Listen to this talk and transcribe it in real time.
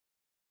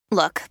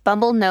Look,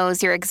 Bumble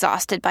knows you're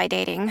exhausted by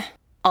dating.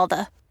 All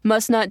the,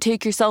 must not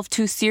take yourself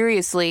too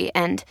seriously,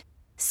 and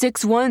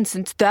 6'1"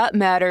 since that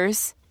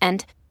matters,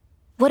 and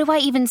what do I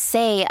even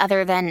say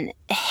other than,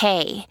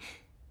 hey?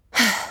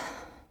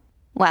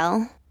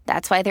 Well,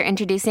 that's why they're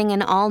introducing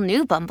an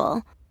all-new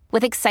Bumble,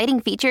 with exciting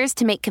features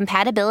to make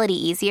compatibility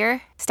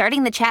easier,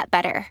 starting the chat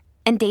better,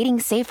 and dating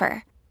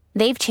safer.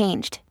 They've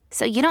changed,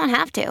 so you don't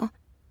have to.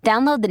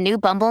 Download the new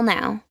Bumble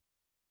now.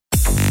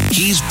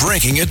 He's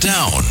breaking it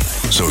down,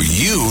 so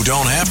you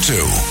don't have to.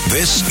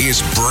 This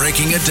is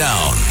Breaking It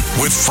Down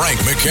with Frank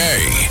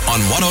McKay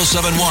on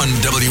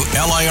 107.1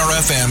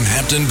 WLIR-FM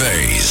Hampton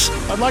Bays.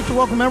 I'd like to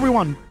welcome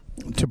everyone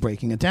to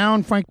Breaking It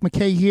Down. Frank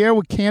McKay here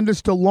with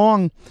Candice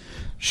DeLong.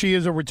 She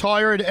is a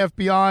retired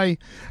FBI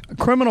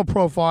criminal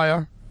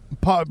profiler,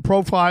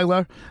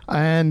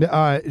 and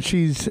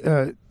she's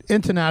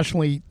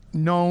internationally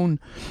known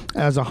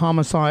as a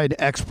homicide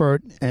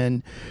expert,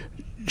 and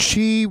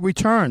she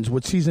returns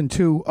with season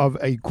 2 of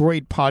a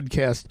great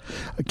podcast,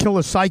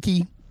 Killer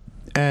Psyche,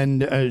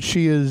 and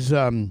she is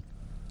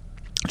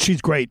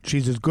she's great.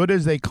 She's as good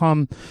as they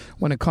come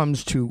when it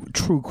comes to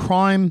true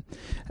crime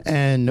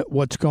and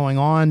what's going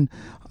on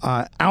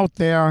out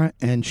there,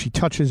 and she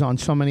touches on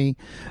so many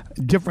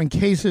different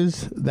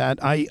cases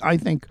that I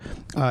think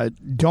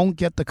don't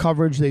get the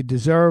coverage they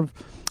deserve.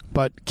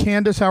 But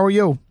Candice, how are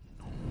you?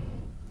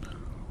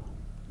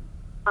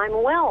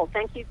 I'm well.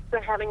 Thank you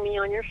for having me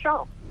on your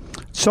show.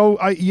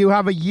 So you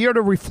have a year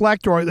to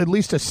reflect, or at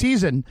least a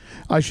season,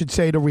 I should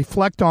say, to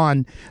reflect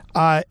on.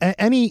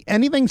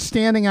 Anything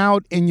standing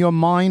out in your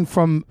mind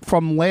from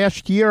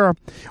last year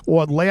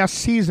or last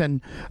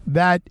season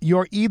that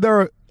you're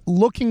either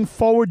looking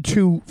forward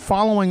to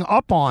following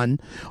up on,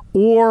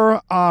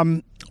 or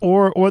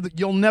that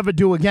you'll never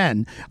do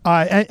again?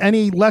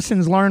 Any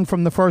lessons learned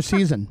from the first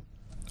season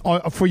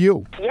for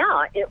you?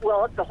 Yeah,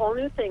 it's a whole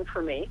new thing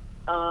for me.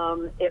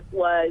 It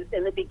was,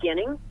 in the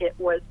beginning, it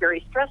was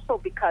very stressful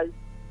because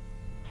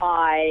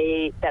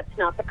that's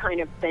not the kind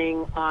of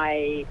thing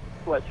I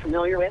was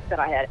familiar with, that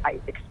I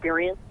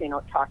experienced,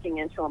 talking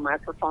into a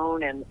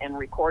microphone and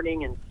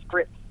recording and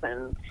scripts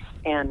and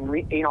so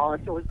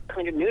it was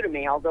kind of new to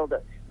me, although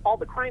all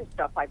the crime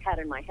stuff I've had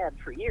in my head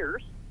for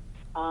years.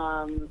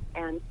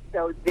 And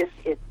so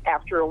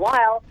after a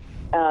while,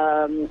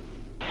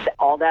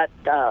 all that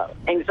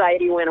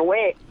anxiety went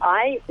away.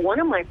 One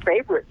of my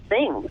favorite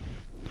things,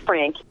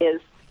 Frank, is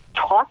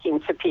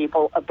talking to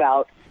people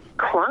about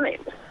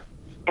crime.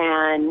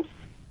 And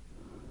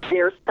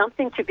there's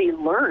something to be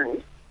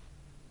learned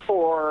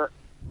for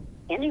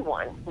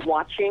anyone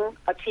watching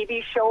a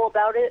TV show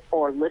about it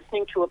or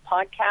listening to a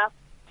podcast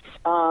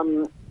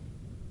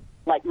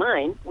like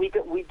mine. We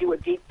do a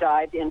deep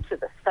dive into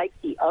the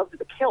psyche of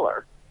the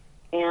killer.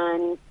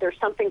 And there's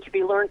something to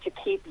be learned to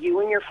keep you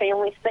and your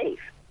family safe.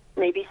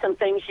 Maybe some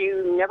things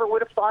you never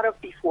would have thought of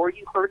before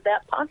you heard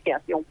that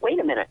podcast. Wait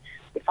a minute.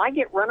 If I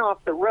get run off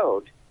the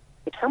road,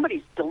 if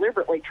somebody's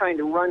deliberately trying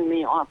to run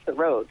me off the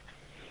road,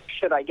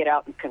 should I get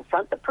out and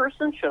confront the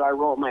person? Should I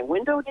roll my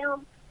window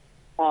down?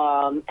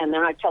 And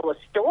then I tell a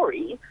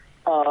story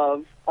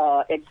of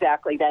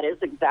exactly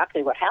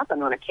what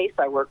happened on a case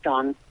I worked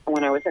on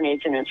when I was an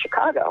agent in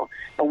Chicago.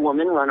 A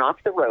woman run off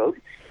the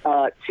road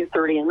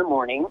 2:30 in the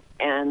morning,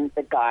 and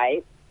the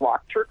guy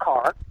locked her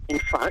car in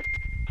front,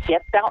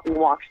 gets out and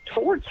walks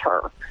towards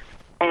her.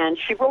 And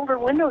she rolled her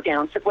window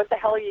down, said, "What the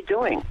hell are you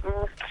doing?"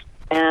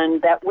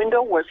 And that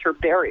window was her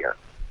barrier,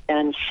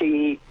 and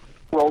she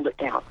rolled it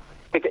down.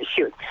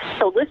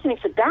 So listening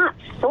to that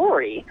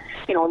story,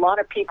 a lot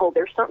of people,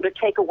 there's something to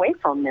take away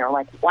from there.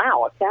 Like,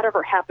 wow, if that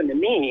ever happened to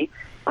me,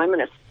 I'm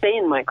going to stay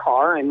in my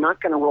car. I'm not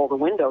going to roll the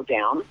window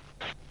down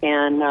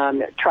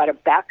and try to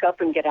back up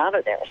and get out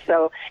of there.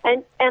 So,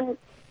 and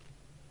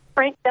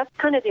Frank, that's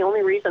kind of the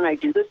only reason I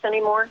do this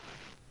anymore,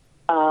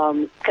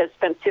 because it's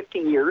been 50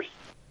 years.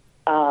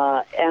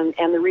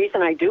 And the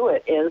reason I do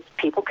it is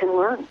people can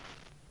learn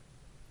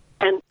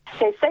and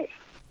stay safe.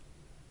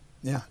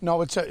 Yeah,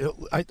 no,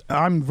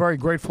 I'm very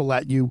grateful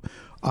that you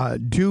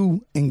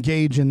do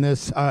engage in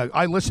this.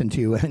 I listen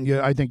to you, and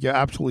I think you're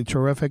absolutely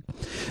terrific.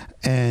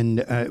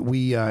 And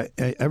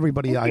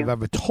everybody I've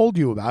ever told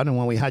you about, and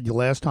when we had you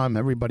last time,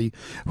 everybody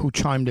who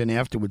chimed in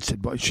afterwards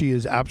said, "Boy, she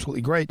is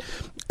absolutely great."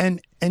 And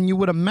you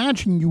would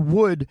imagine you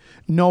would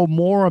know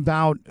more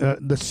about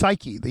the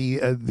psyche,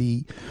 the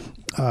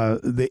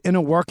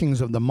inner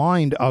workings of the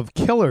mind of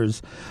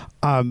killers,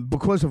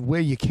 because of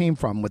where you came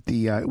from with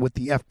the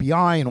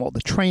FBI and all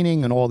the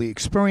training and all the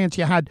experience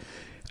you had.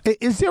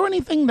 Is there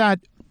anything that,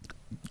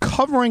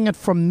 covering it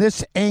from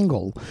this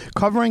angle,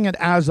 covering it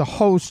as a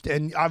host,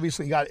 and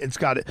obviously it's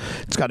got to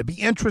be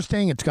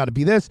interesting, it's got to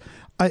be this.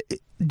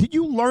 Did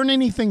you learn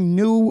anything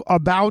new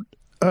about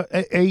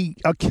a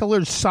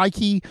killer's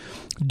psyche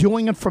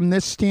doing it from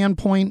this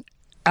standpoint,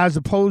 as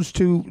opposed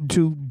to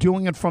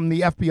doing it from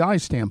the FBI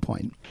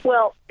standpoint?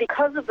 Well,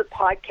 because of the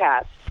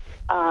podcast,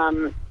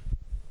 I've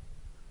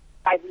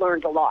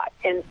learned a lot,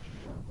 and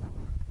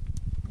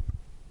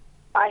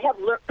I have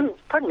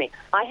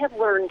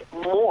learned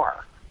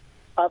more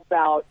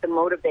about the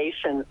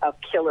motivation of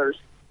killers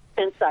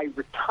since I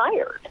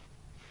retired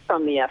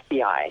from the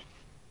FBI,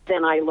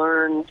 then I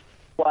learned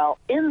while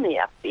in the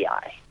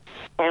FBI.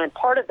 And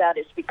part of that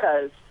is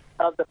because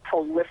of the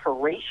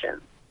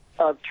proliferation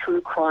of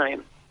true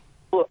crime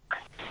books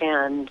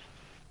and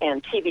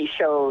TV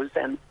shows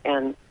and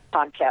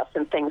podcasts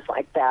and things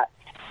like that.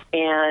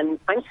 And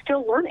I'm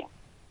still learning.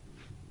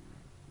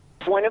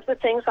 One of the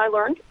things I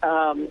learned,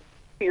 to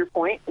your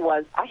point,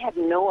 was I had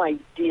no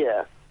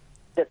idea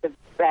that the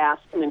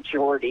vast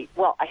majority,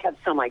 well, I had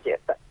some idea,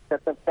 but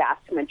that the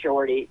vast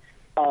majority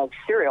of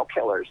serial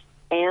killers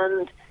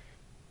and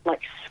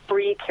like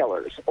spree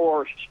killers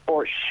or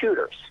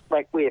shooters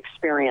like we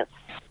experienced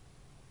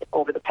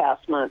over the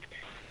past month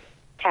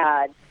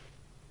had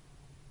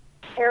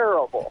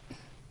terrible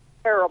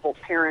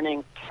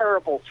parenting,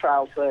 terrible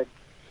childhood,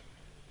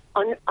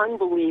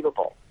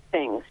 unbelievable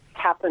things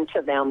happen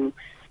to them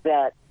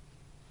that,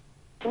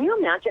 can you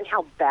imagine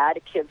how bad a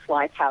kid's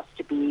life has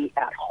to be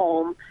at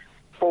home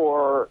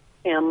for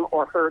him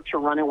or her to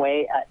run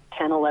away at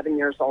 10, 11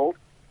 years old?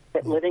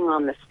 That living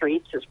on the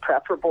streets is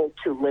preferable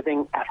to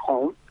living at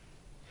home.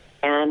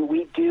 And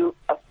we do,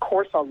 of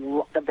course,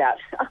 the bad.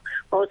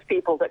 Most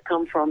people that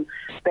come from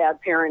bad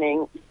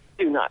parenting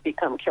do not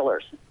become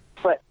killers.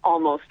 But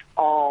almost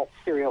all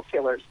serial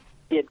killers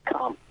did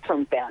come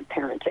from bad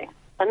parenting.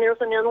 And there's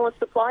an endless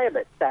supply of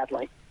it,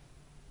 sadly.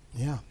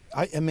 Yeah.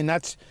 I mean,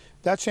 that's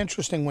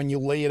interesting when you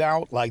lay it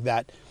out like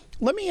that.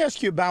 Let me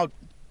ask you about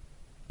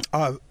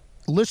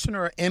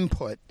listener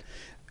input.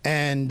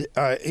 And,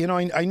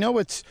 I know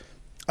it's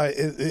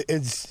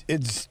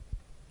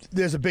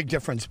there's a big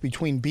difference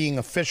between being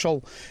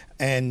official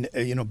and,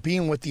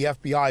 being with the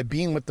FBI,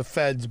 being with the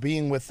feds,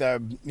 being with,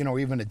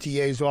 even a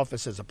DA's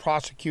office as a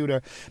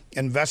prosecutor,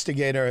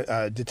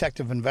 investigator,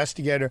 detective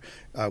investigator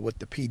with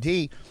the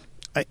PD.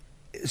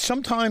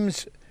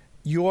 Sometimes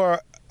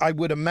I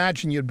would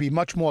imagine you'd be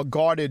much more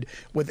guarded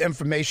with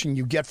information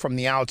you get from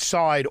the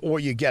outside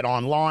or you get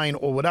online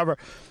or whatever.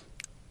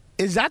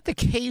 Is that the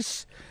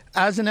case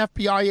as an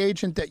FBI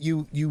agent, that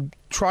you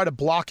try to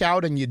block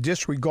out and you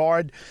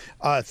disregard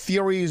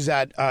theories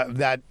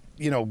that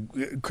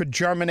could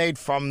germinate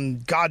from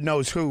God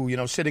knows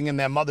who, sitting in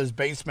their mother's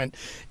basement,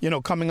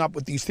 coming up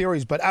with these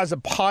theories? But as a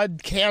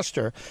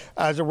podcaster,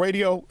 as a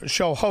radio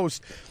show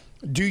host,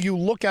 do you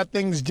look at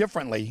things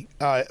differently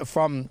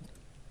from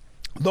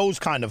those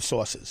kind of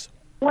sources?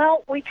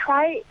 Well, we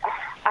try.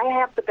 I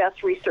have the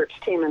best research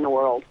team in the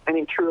world. I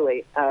mean,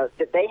 truly.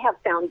 That they have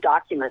found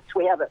documents.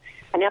 We have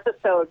an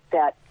episode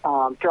that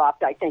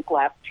dropped, I think,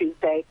 last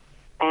Tuesday,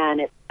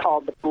 and it's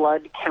called The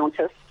Blood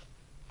Countess.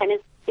 And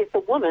it's a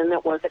woman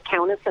that was a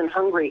countess in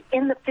Hungary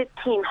in the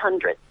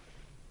 1500s.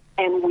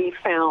 And we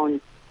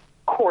found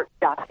court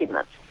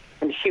documents.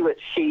 And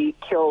she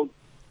killed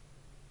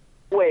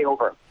way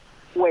over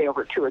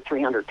 200 or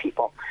 300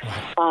 people.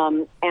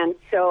 And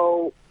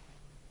so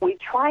we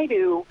try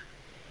to...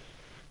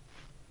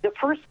 The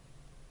first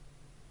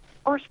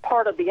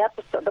part of the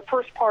episode, the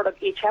first part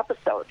of each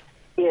episode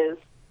is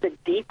the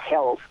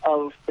details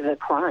of the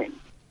crime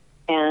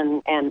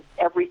and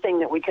everything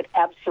that we could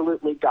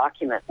absolutely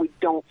document. We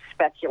don't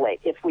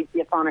speculate. If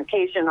on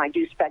occasion I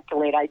do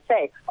speculate, I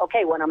say,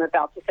 okay, what I'm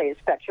about to say is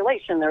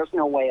speculation. There's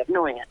no way of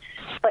knowing it.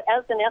 But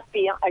as an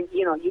FBI,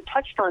 you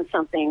touched on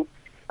something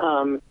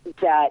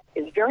that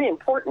is very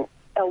important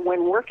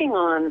when working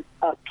on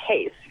a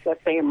case,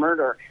 let's say a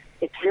murder.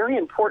 It's very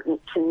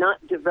important to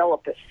not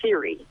develop a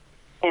theory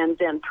and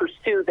then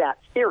pursue that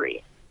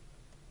theory.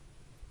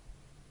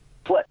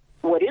 What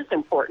is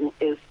important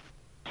is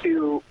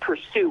to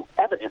pursue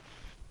evidence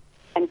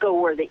and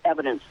go where the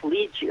evidence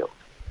leads you.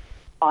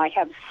 I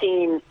have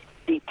seen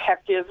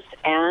detectives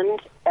and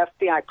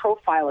FBI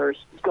profilers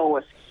go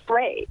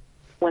astray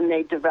when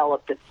they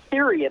develop a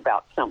theory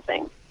about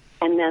something.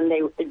 And then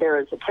there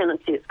is a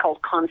tendency, it's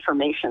called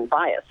confirmation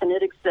bias, and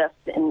it exists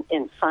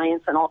in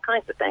science and all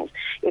kinds of things.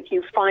 If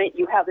you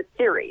have a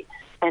theory,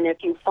 and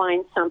if you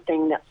find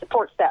something that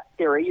supports that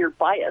theory, you're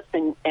biased,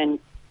 and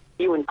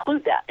you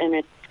include that. And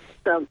it's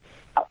a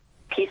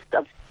piece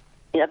of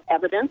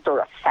evidence or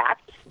a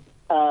fact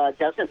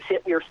doesn't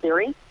fit your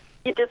theory,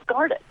 you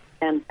discard it.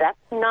 And that's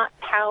not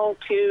how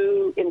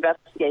to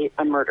investigate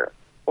a murder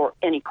or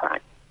any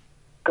crime.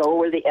 Go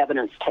where the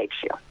evidence takes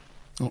you.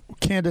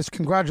 Candice,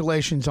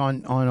 congratulations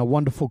on a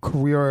wonderful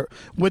career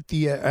with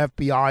the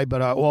FBI,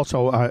 but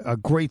also a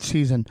great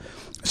season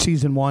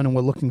 1, and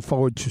we're looking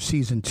forward to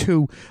season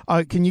 2.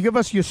 Can you give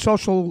us your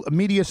social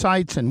media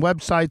sites and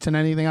websites and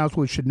anything else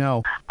we should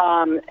know?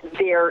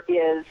 There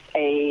is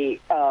a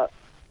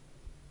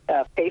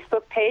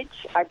Facebook page,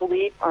 I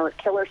believe, or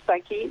Killer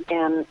Psyche,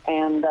 and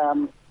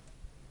I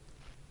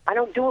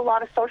don't do a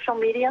lot of social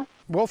media.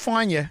 We'll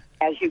find you.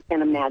 As you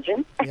can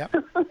imagine. Yep.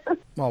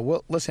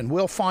 Well, listen,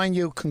 we'll find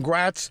you.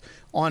 Congrats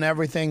on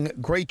everything.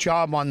 Great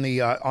job on the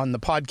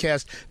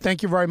podcast.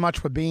 Thank you very much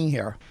for being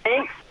here.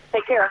 Thanks.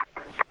 Take care.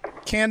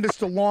 Candice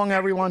DeLong,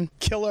 everyone.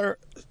 Killer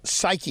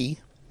Psyche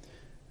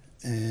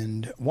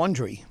and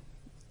Wondery.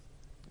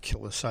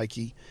 Killer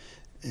Psyche,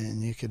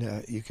 and you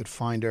could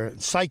find her.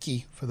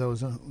 Psyche, for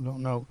those who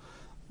don't know,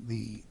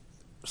 the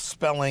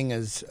spelling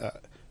is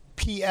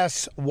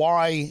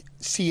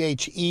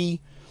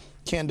Psyche.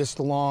 Candice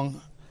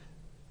DeLong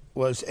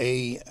was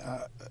a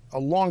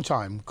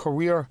long-time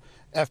career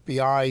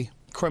FBI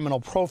criminal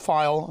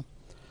profile,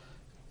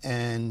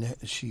 and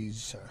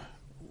she's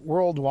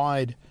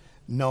worldwide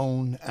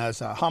known as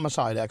a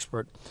homicide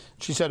expert.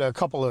 She said a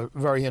couple of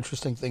very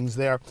interesting things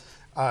there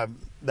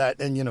that,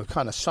 and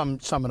kind of sum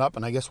it up,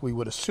 and I guess we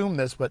would assume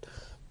this, but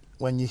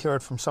when you hear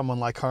it from someone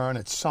like her and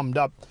it's summed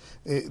up,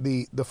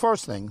 the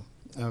first thing,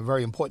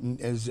 very important,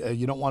 is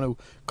you don't want to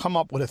come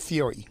up with a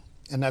theory,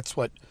 and that's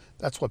what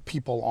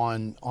people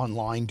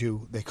online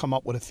do. They come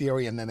up with a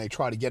theory and then they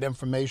try to get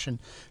information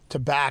to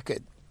back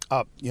it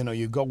up.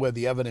 You go where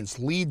the evidence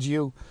leads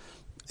you,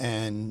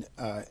 and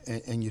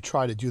you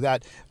try to do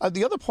that.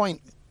 The other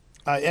point,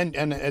 and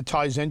it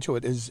ties into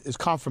it, is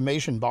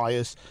confirmation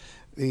bias.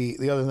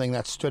 The other thing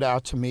that stood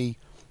out to me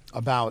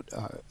about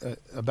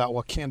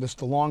what Candice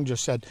DeLong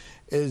just said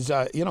is,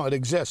 it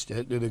exists.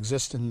 It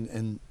exists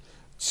in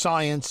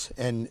science,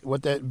 and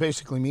what that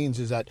basically means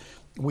is that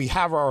we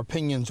have our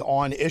opinions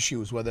on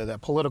issues, whether they're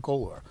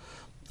political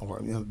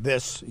or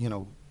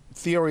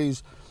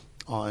theories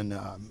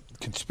on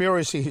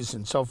conspiracies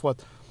and so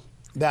forth,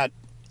 that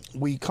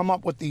we come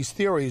up with these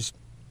theories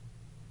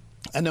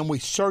and then we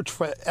search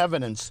for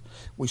evidence,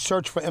 we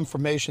search for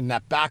information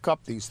that back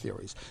up these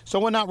theories. So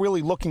we're not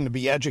really looking to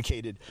be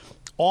educated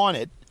on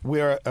it.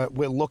 We're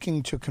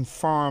looking to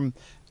confirm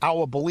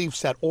our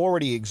beliefs that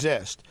already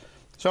exist.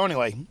 So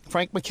anyway,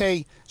 Frank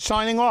McKay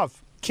signing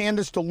off.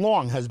 Candice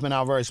DeLong has been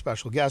our very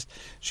special guest.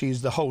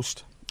 She's the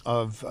host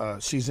of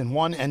Season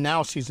 1 and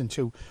now Season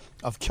 2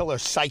 of Killer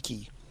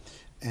Psyche.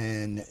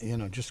 And,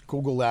 just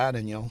Google that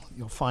and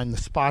you'll find the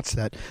spots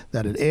that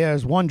it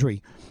airs.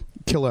 Wondery,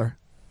 Killer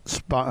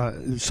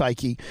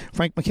Psyche.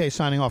 Frank McKay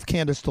signing off.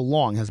 Candice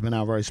DeLong has been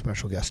our very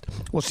special guest.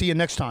 We'll see you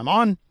next time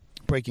on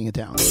Breaking It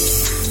Down.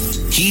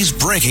 He's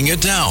breaking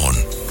it down,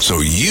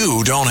 so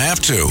you don't have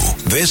to.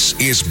 This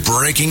is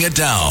Breaking It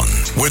Down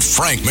with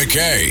Frank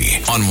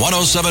McKay on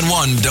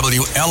 107.1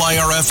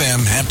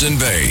 WLIR-FM Hampton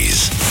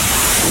Bays.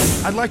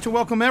 I'd like to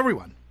welcome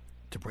everyone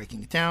to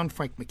Breaking It Down.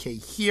 Frank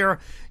McKay here.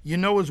 You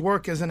know his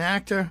work as an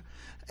actor,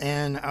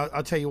 and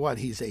I'll tell you what,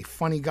 he's a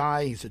funny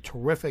guy. He's a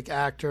terrific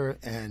actor,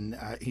 and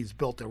he's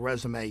built a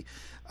resume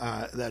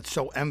that's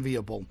so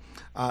enviable.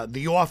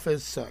 The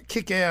Office,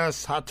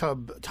 Kick-Ass, Hot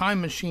Tub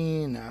Time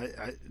Machine,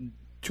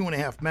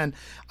 2.5 Men.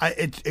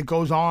 It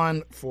goes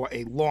on for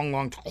a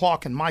long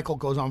Clark and Michael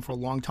goes on for a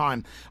long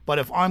time. But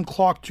if I'm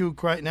Clark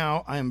Duke right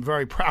now, I am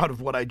very proud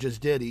of what I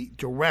just did. He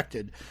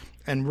directed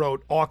and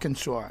wrote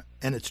Arkansas,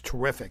 and it's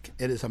terrific.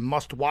 It is a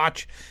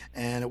must-watch,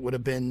 and it would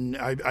have been,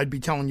 I'd be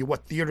telling you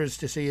what theaters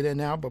to see it in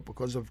now, but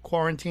because of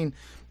quarantine,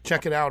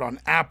 check it out on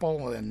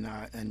Apple and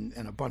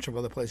a bunch of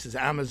other places,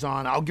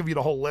 Amazon. I'll give you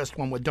the whole list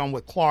when we're done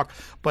with Clark,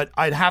 but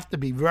I'd have to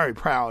be very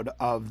proud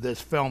of this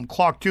film.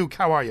 Clark Duke,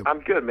 how are you? I'm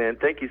good, man.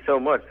 Thank you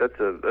so much. That's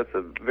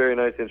a very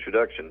nice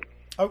introduction.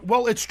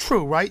 Well, it's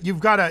true, right? You've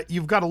got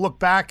to look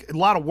back. A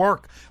lot of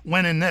work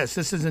went in this.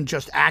 This isn't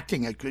just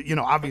acting.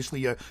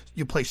 Obviously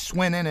you play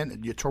Swin in it.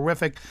 And you're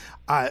terrific,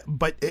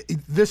 but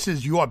this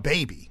is your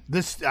baby.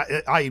 This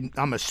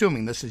I'm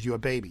assuming this is your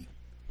baby.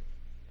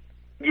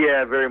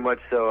 Yeah, very much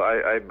so.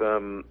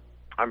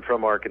 I'm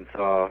from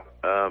Arkansas.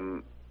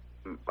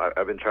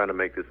 I've been trying to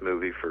make this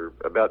movie for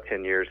about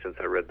 10 years since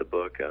I read the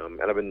book, and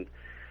I've been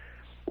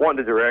wanting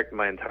to direct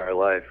my entire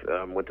life.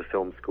 Went to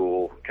film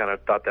school. Kind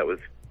of thought that was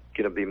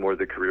going to be more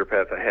the career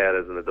path I had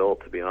as an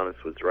adult, to be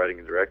honest, was writing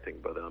and directing.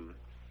 But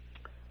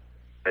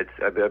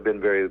I've been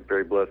very,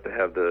 very blessed to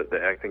have the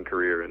acting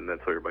career, and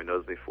that's what everybody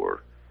knows me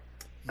for.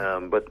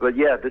 But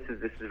yeah, this is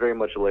very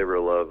much a labor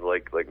of love,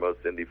 like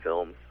most indie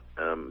films,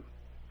 and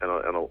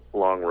a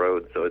long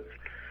road. So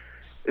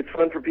it's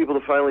fun for people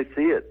to finally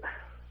see it.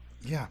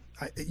 Yeah,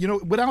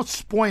 without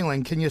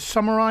spoiling, can you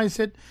summarize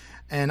it?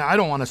 And I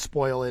don't want to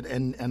spoil it,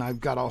 and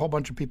I've got a whole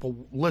bunch of people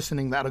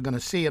listening that are going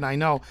to see it, I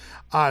know.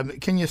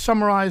 Can you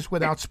summarize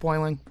without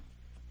spoiling?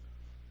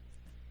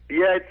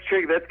 Yeah, it's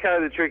tricky. That's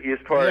kind of the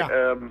trickiest part.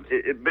 Yeah.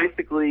 It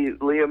basically,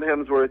 Liam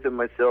Hemsworth and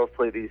myself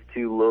play these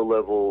two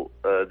low-level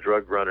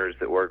drug runners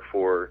that work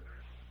for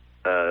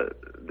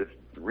this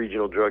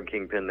regional drug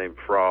kingpin named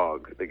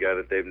Frog, the guy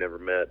that they've never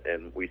met,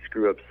 and we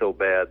screw up so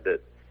bad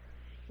that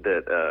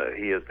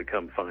he has to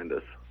come find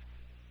us.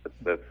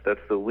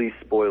 That's the least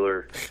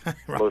spoiler,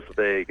 right. Most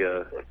vague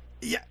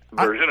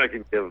version I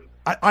can give.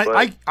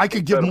 I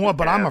could give more,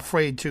 but I'm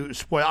afraid to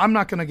spoil. I'm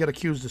not going to get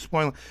accused of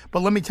spoiling.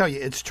 But let me tell you,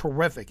 it's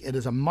terrific. It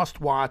is a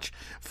must-watch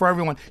for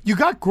everyone. You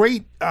got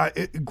great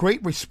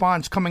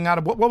response coming out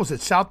of, what was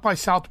it, South by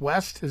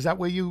Southwest? Is that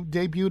where you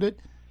debuted it?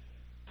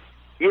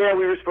 Yeah,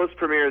 we were supposed to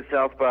premiere at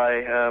South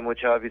by,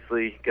 which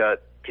obviously got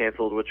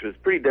canceled, which was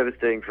pretty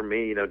devastating for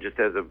me, just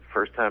as a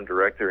first-time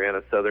director and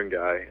a Southern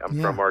guy. I'm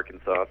from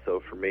Arkansas,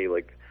 so for me,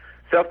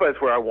 South by is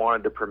where I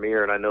wanted to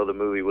premiere, and I know the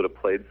movie would have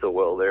played so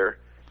well there.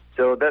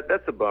 So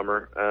that's a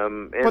bummer.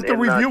 But the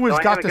reviewers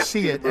got to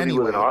see it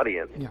anyway. With an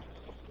audience.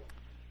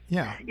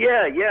 Yeah.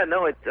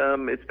 No,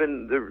 it's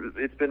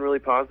been really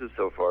positive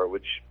so far,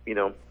 which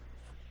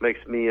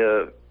makes me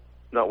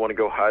not want to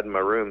go hide in my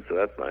room, so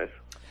that's nice.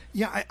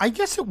 Yeah, I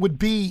guess it would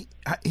be,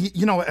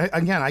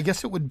 again, I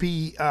guess it would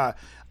be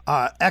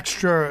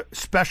extra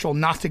special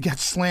not to get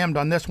slammed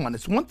on this one.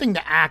 It's one thing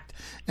to act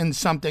in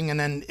something, and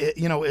then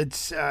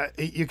it's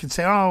you can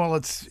say, oh, well,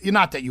 it's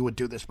not that you would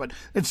do this, but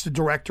it's the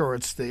director or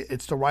it's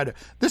the writer.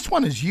 This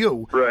one is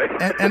you, right?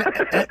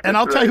 And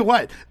I'll tell you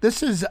what,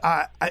 this is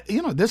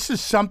this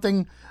is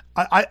something.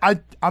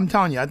 I'm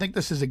telling you, I think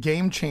this is a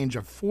game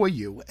changer for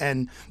you,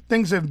 and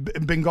things have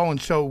been going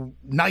so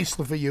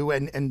nicely for you,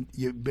 and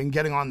you've been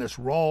getting on this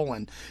roll,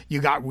 and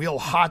you got real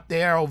hot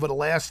there over the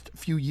last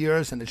few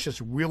years, and it's just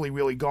really,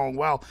 really going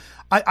well.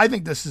 I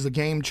think this is a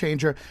game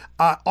changer.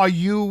 Are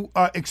you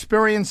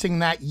experiencing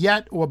that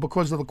yet, or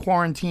because of the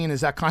quarantine,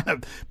 is that kind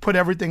of put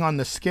everything on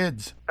the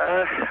skids?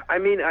 I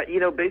mean,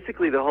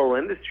 basically the whole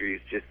industry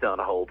is just on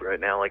hold right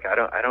now. Like, I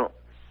don't.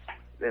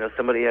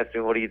 Somebody asked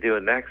me, what are you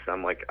doing next?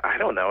 I'm like, I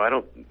don't know. I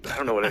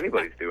don't know what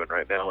anybody's doing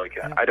right now. Like,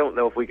 I don't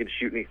know if we can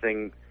shoot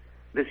anything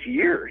this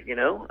year,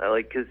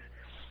 because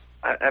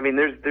I mean,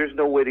 there's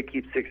no way to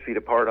keep 6 feet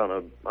apart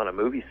on a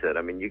movie set.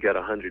 I mean, you got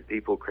 100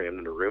 people crammed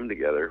in a room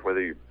together, or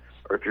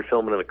if you're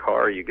filming in a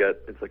car,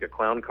 it's like a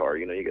clown car,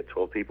 you get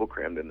 12 people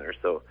crammed in there.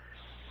 So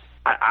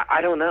I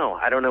don't know.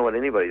 I don't know what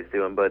anybody's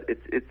doing, but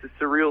it's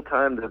a surreal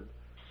time to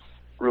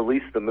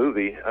release the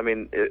movie. I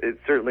mean, it's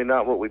certainly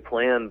not what we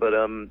planned, but,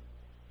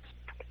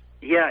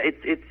 yeah,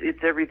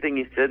 it's everything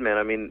you said, man.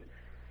 I mean,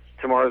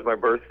 tomorrow's my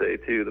birthday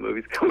too. The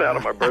movie's coming out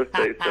on my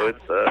birthday, so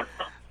it's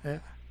yeah.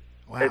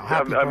 Wow,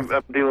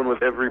 I'm dealing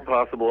with every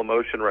possible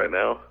emotion right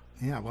now.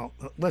 Yeah, well,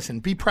 listen,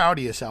 be proud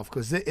of yourself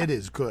because it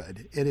is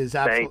good. It is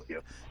absolutely. Thank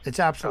you. It's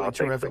absolutely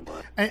terrific.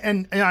 So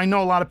and I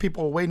know a lot of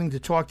people are waiting to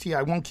talk to you.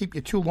 I won't keep you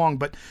too long,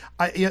 but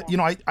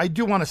I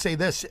do want to say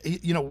this.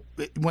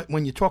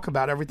 When you talk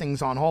about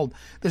everything's on hold,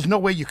 there's no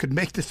way you could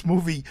make this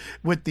movie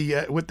with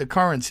the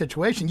current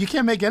situation. You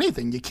can't make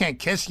anything. You can't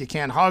kiss. You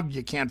can't hug.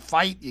 You can't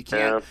fight. You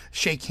can't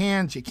shake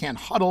hands. You can't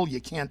huddle.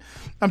 You can't.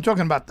 I'm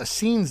talking about the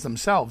scenes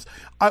themselves.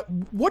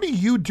 What are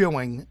you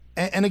doing?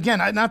 And again,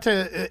 not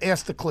to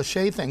ask the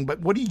cliche thing, but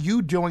what are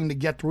you doing to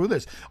get through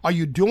this? Are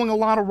you doing a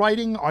lot of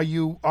writing? Are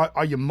you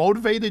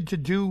motivated to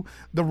do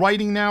the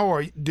writing now,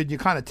 or did you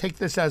kind of take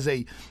this as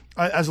a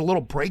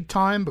little break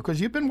time because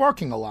you've been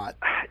working a lot?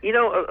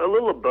 A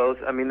little of both.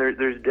 I mean,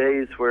 there's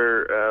days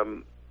where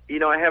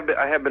I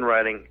have been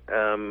writing.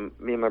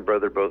 Me and my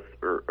brother both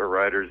are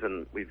writers,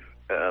 and we've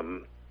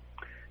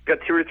got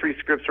 2 or 3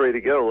 scripts ready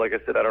to go. Like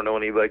I said, I don't know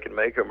anybody can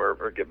make them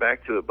or get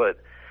back to it, but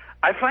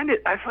I find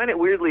it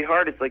weirdly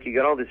hard. It's like you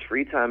got all this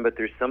free time, but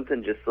there's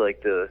something just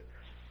like the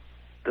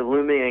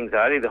looming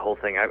anxiety of the whole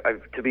thing.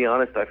 To be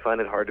honest, I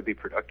find it hard to be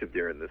productive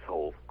during this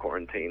whole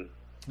quarantine.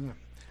 Yeah.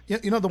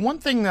 The one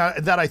thing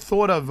that I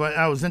thought of when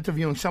I was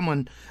interviewing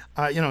someone,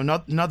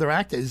 another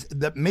actor, is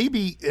that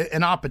maybe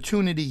an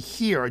opportunity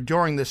here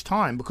during this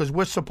time, because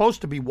we're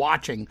supposed to be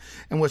watching,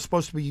 and we're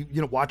supposed to be,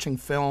 watching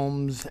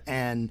films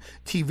and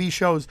TV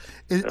shows,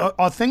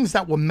 are things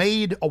that were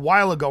made a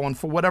while ago and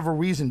for whatever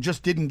reason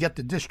just didn't get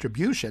the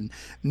distribution.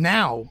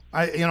 Now,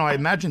 I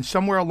imagine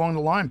somewhere along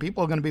the line,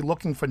 people are going to be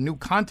looking for new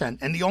content,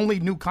 and the only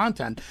new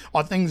content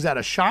are things that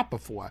are shot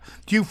before.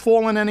 Do you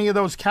fall in any of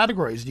those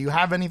categories? Do you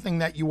have anything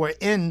that you were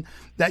in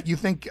that you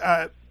think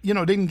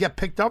didn't get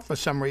picked up for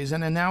some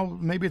reason, and now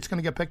maybe it's going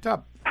to get picked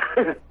up?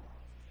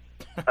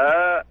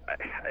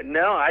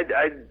 No, I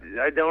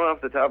don't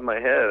off the top of my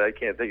head. I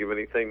can't think of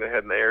anything that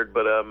hadn't aired.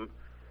 But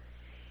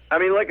I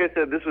mean, like I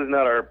said, this was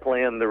not our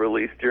plan to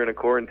release during a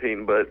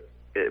quarantine. But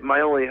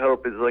my only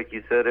hope is, like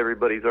you said,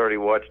 everybody's already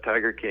watched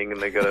Tiger King, and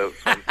they got to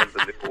find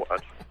something new to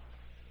watch.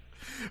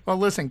 Well,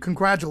 listen,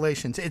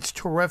 congratulations. It's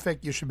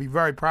terrific. You should be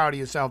very proud of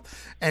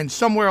yourself. And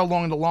somewhere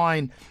along the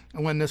line,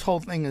 when this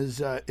whole thing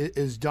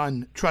is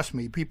done, trust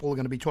me, people are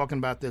going to be talking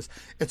about this.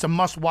 It's a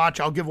must-watch.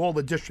 I'll give all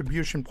the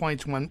distribution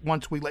points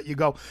once we let you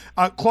go.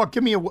 Clark,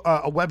 give me a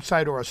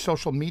website or a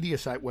social media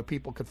site where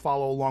people could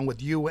follow along with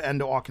you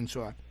and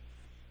Arkansas.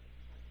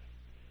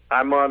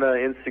 I'm on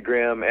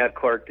Instagram at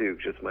Clark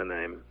Duke, just my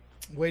name.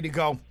 Way to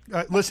go.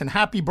 Listen,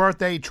 happy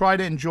birthday. Try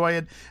to enjoy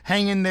it.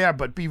 Hang in there,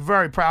 but be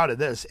very proud of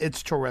this.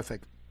 It's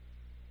terrific.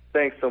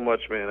 Thanks so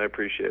much, man. I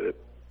appreciate it.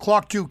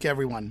 Clark Duke,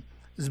 everyone,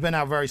 has been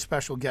our very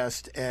special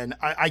guest, and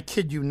I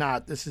kid you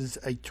not, this is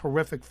a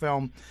terrific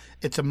film.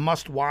 It's a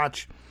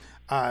must-watch.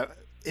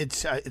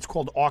 It's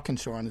called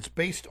Arkansas, and it's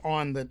based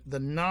on the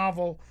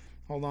novel.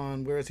 Hold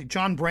on, where is he?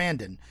 John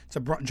Brandon. It's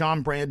a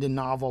John Brandon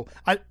novel.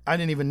 I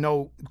didn't even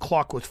know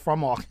Clark was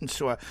from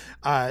Arkansas.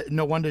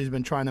 No wonder he's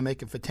been trying to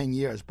make it for 10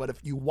 years. But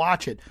if you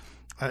watch it,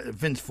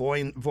 Vince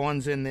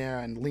Vaughn's in there,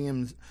 and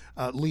Liam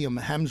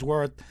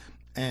Hemsworth,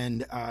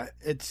 and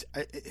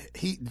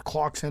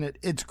Clark's in it.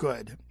 It's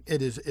good.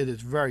 It is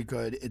very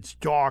good. It's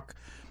dark.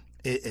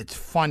 It's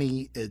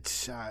funny.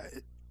 It's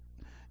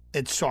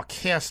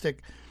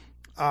sarcastic.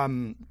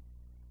 Again,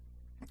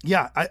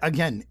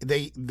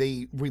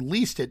 they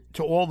released it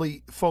to all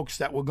the folks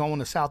that were going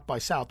to South by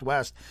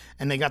Southwest,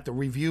 and they got the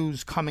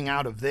reviews coming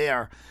out of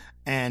there.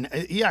 And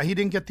he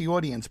didn't get the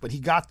audience, but he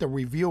got the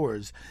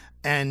reviewers.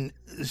 And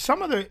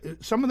some of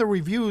the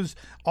reviews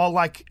are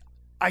like,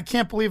 I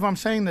can't believe I'm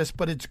saying this,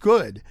 but it's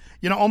good.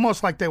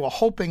 Almost like they were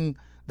hoping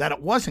that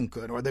it wasn't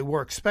good, or they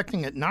were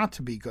expecting it not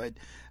to be good,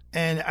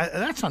 and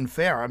that's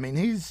unfair. I mean,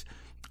 he's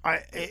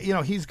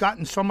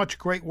gotten so much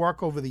great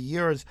work over the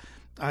years.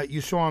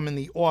 You saw him in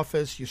The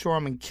Office, you saw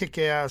him in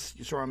Kick-Ass,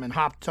 you saw him in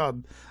Hot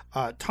Tub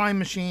Time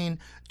Machine,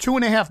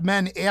 2.5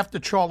 Men after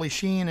Charlie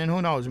Sheen, and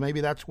who knows,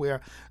 maybe that's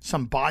where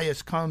some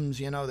bias comes.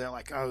 They're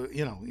like, oh,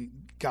 he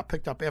got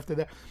picked up after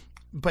that.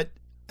 But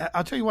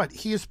I'll tell you what,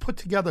 he has put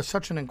together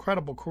such an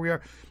incredible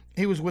career.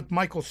 He was with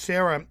Michael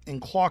Cera in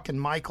Clark and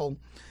Michael,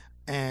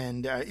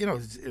 and it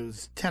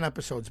was 10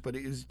 episodes, but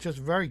he was just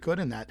very good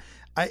in that.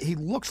 He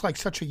looks like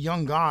such a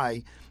young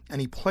guy,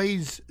 and he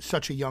plays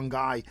such a young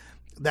guy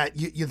that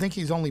you think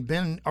he's only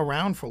been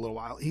around for a little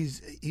while.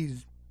 He's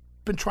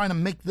been trying to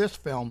make this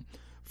film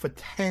for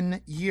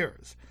 10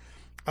 years.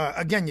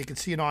 Again, you can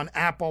see it on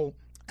Apple,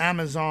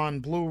 Amazon,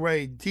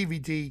 Blu-ray,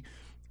 DVD,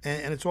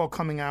 and it's all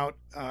coming out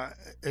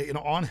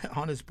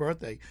on his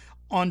birthday,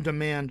 on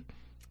demand.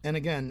 And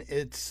again,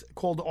 it's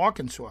called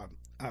Arkansas.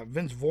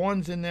 Vince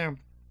Vaughn's in there.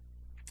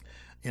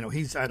 I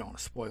don't want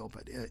to spoil,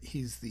 but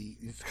he's the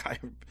guy.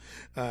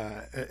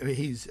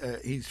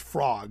 He's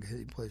Frog.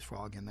 He plays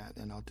Frog in that,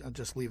 and I'll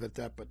just leave it at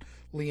that. But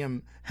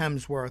Liam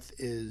Hemsworth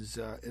is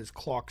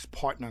Clark's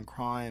partner in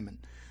crime, and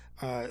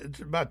it's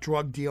about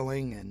drug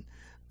dealing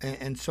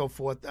and so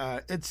forth.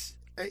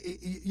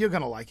 You're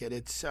gonna like it.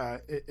 It's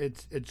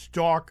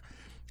dark,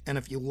 and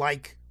if you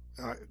like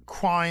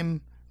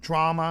crime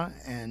drama,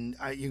 and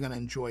you're gonna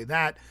enjoy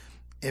that.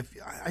 I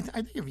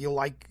think if you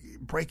like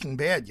Breaking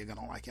Bad, you're going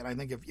to like it. I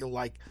think if you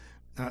like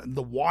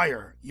The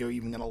Wire, you're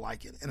even going to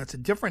like it. And it's a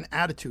different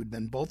attitude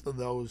than both of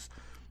those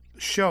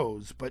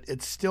shows, but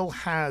it still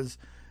has,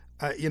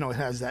 it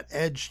has that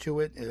edge to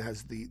it. It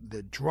has the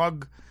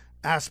drug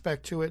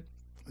aspect to it,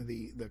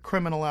 the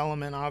criminal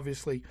element,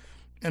 obviously.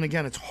 And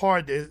again, it's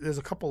hard. There's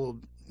a couple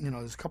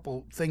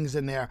of things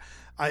in there.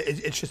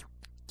 It's just,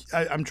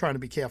 I'm trying to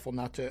be careful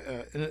not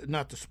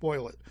to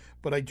spoil it,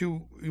 but I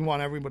do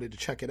want everybody to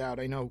check it out.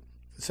 I know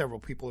several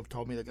people have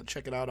told me they're going to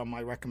check it out on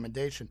my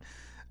recommendation,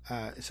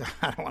 so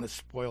I don't want to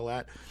spoil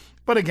that.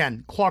 But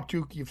again, Clark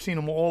Duke, you've seen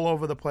him all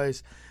over the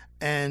place,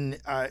 and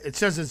it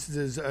says this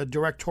is a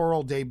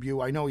directorial debut.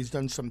 I know he's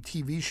done some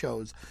TV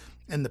shows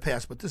in the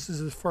past, but this is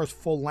his first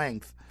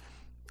full-length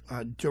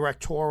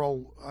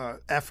directorial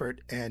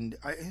effort, and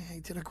he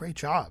did a great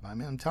job. I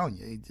mean, I'm telling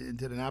you, he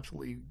did an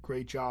absolutely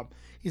great job.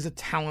 He's a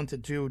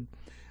talented dude,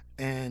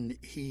 and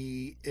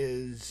he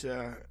has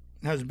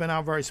been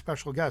our very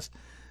special guest.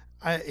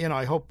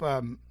 I hope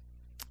I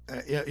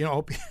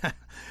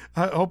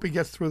hope he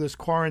gets through this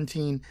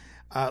quarantine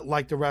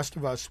like the rest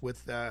of us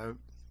with a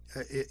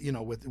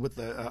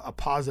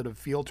positive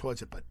feel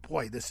towards it. But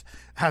boy, this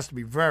has to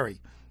be very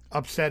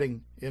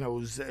upsetting. It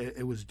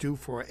was due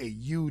for a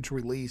huge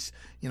release.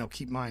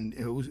 Keep in mind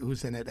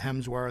who's in it,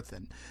 Hemsworth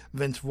and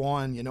Vince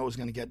Vaughn. It was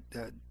going to get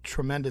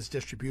tremendous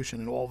distribution,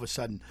 and all of a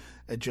sudden,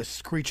 a just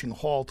screeching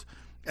halt.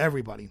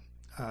 Everybody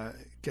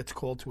gets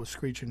called to a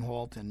screeching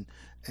halt, and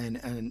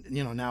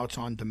now it's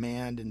on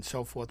demand and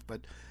so forth.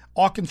 But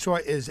Arkansas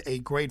is a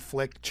great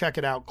flick. Check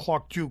it out.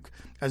 Clark Duke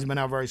has been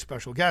our very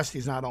special guest.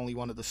 He's not only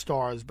one of the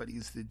stars, but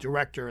he's the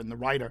director and the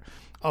writer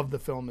of the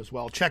film as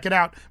well. Check it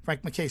out.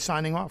 Frank McKay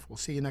signing off. We'll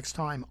see you next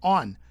time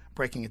on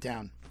Breaking It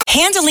Down.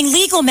 Handling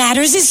legal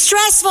matters is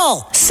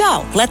stressful.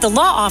 So, let the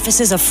law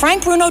offices of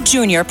Frank Bruno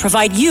Jr.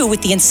 provide you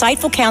with the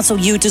insightful counsel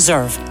you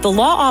deserve. The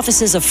law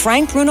offices of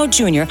Frank Bruno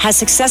Jr. has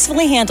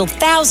successfully handled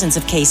thousands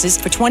of cases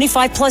for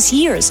 25 plus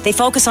years. They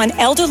focus on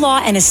elder law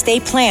and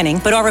estate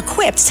planning, but are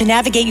equipped to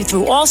navigate you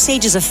through all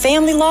stages of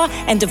family law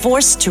and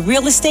divorce to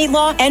real estate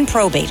law and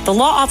probate. The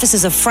law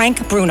offices of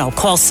Frank Bruno.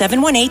 Call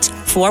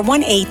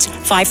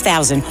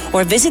 718-418-5000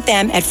 or visit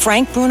them at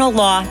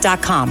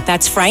frankbrunolaw.com.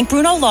 That's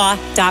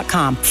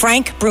frankbrunolaw.com.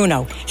 Frank Bruno.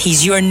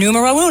 He's your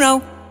numero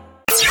uno.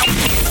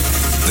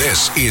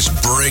 This is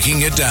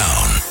Breaking It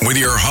Down with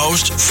your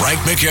host, Frank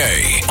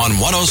McKay, on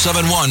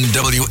 107.1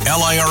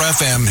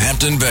 WLIR-FM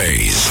Hampton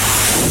Bays.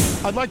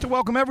 I'd like to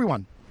welcome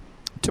everyone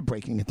to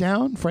Breaking It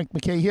Down. Frank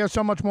McKay here.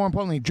 So much more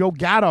importantly, Joe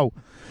Gatto.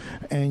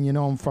 And you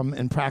know him from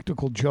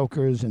Impractical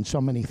Jokers and so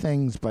many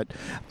things. But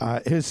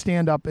his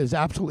stand-up is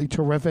absolutely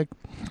terrific.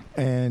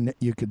 And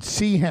you could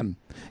see him.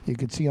 You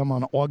could see him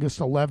on August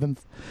 11th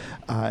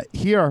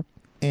here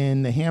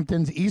in the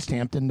Hamptons, East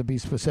Hampton to be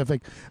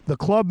specific. The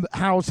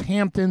Clubhouse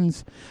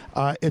Hamptons,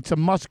 it's a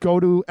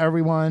must-go-to,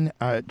 everyone.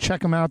 Check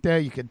them out there.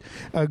 You could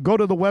go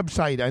to the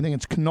website. I think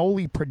it's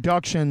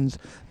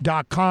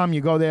cannoliproductions.com.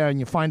 You go there and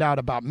you find out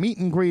about meet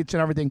and greets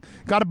and everything.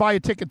 Got to buy a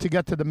ticket to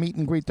get to the meet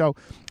and greet, though.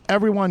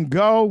 Everyone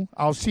go.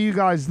 I'll see you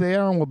guys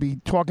there, and we'll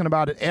be talking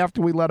about it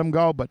after we let them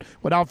go. But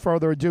without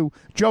further ado,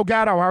 Joe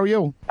Gatto, how are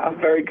you? I'm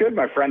very good,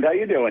 my friend. How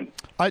you doing?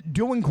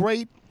 Doing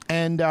great.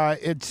 And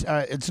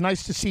it's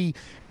nice to see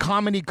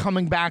comedy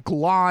coming back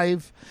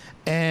live,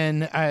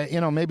 and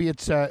maybe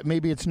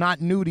it's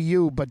not new to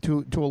you, but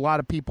to a lot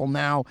of people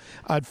now,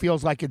 it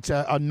feels like it's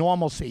a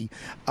normalcy,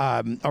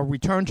 a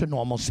return to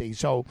normalcy.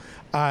 So,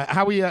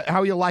 how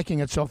are you liking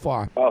it so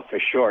far? Oh, for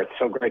sure. It's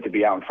so great to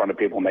be out in front of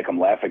people and make them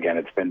laugh again.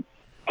 It's been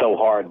so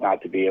hard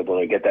not to be able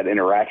to get that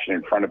interaction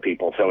in front of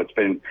people. So it's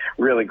been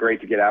really great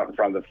to get out in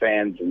front of the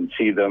fans and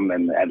see them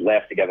and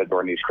laugh together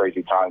during these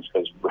crazy times,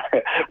 because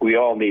we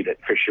all need it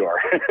for sure.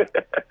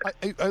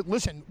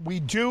 Listen, we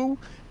do.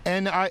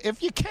 And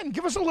if you can,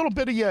 give us a little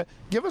bit of your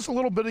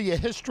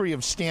history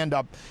of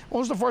stand-up. When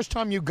was the first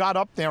time you got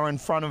up there in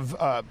front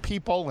of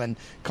people and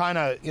kind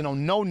of,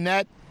 no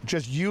net,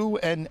 just you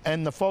and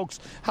the folks?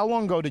 How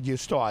long ago did you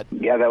start?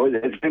 Yeah,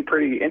 it's been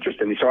pretty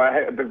interesting. So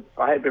I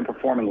had been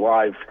performing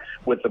live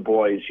with the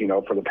boys,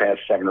 for the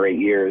past 7 or 8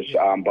 years.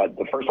 But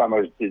the first time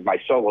I did my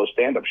solo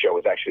stand-up show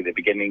was actually the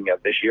beginning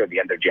of this year, the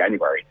end of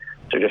January.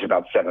 So just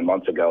about 7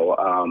 months ago.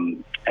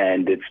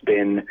 And it's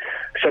been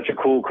such a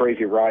cool,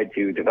 crazy ride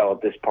to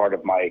develop this part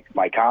of my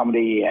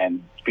comedy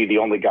and be the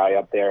only guy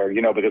up there,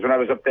 because when I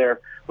was up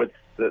there with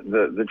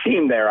the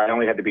team there, I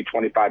only had to be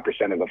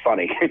 25% of the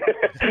funny.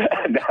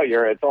 Now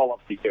it's all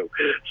up to you.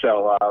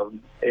 So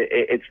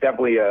it's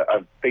definitely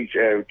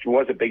it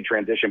was a big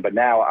transition, but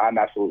now I'm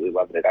absolutely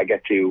loving it. I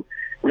get to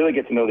really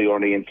get to know the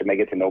audience, and they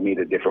get to know me in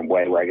a different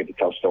way, where I get to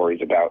tell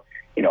stories about,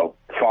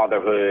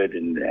 fatherhood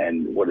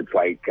and what it's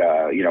like,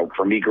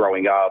 for me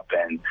growing up,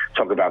 and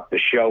talk about the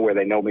show where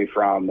they know me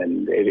from.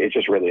 And it's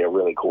just really a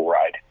really cool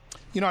ride.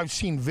 I've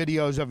seen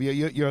videos of you.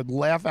 You're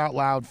laugh out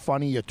loud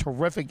funny. You're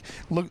terrific.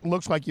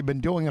 Looks like you've been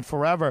doing it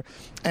forever,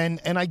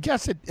 and I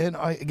guess it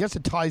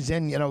ties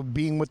in.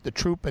 Being with the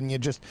troupe, and you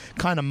just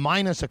kind of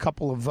minus a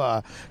couple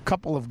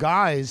of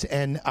guys,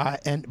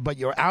 but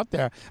you're out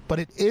there. But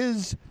it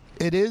is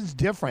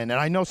different. And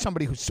I know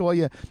somebody who saw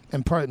you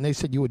in part, and they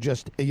said you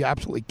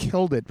absolutely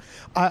killed it.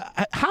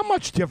 How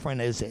much different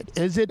is it?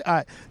 Is it,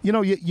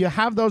 you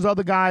have those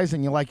other guys,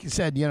 and like you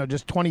said,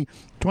 just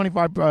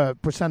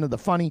 25% of the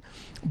funny,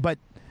 but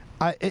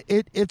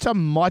it's a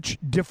much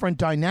different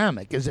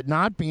dynamic, is it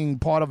not? Being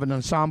part of an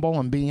ensemble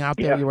and being out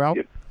there, you're out.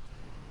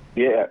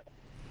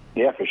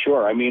 Yeah, for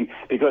sure. I mean,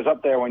 because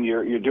up there when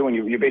you're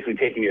basically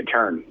taking your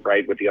turn,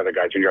 right, with the other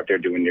guys. When you're up there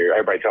doing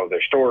everybody tells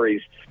their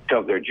stories,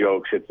 tells their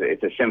jokes.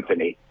 It's a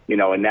symphony,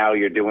 and now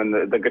you're doing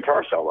the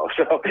guitar solo.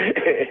 So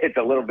it's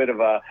a little bit of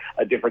a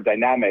different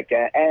dynamic.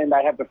 And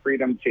I have the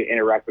freedom to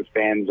interact with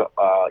fans,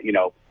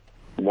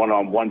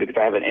 one-on-one, because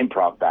I have an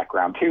improv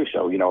background too.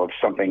 So, if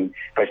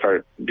I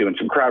start doing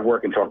some crowd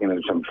work and talking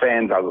to some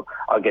fans, I'll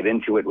get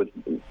into it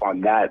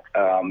on that,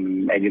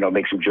 and,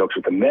 make some jokes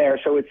with them there.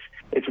 So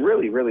it's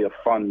really, really a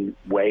fun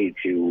way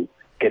to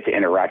get to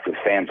interact with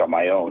fans on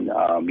my own.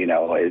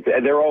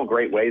 They're all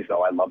great ways,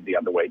 though. I love the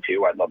other way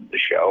too. I love the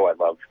show. I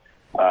love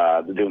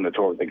doing the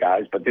tour with the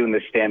guys, but doing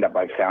this stand-up,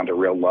 I've found a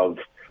real love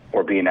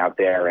for being out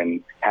there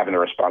and having the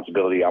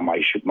responsibility on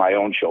my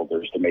own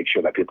shoulders to make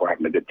sure that people are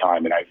having a good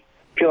time. And I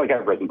feel like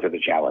I've risen to the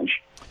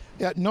challenge.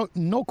 Yeah,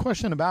 no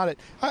question about it.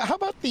 How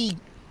about the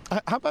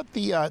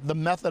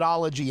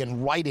methodology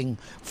in writing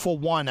for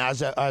one,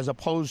 as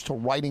opposed to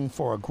writing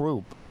for a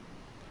group?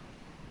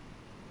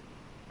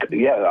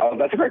 Yeah,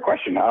 that's a great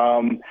question.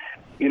 When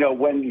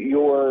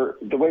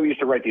the way we used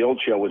to write the old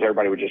show was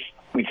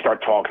we'd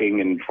start talking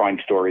and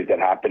find stories that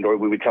happened, or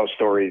we would tell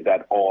stories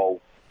that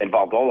all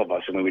involved all of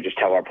us, and we would just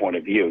tell our point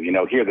of view.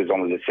 Here there's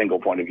only the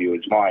single point of view,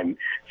 it's mine.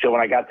 So when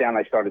I got down,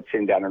 I started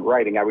sitting down and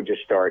writing. I would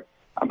just start.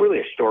 I'm really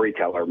a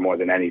storyteller more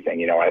than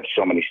anything. I have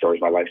so many stories.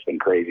 My life's been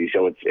crazy.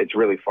 So it's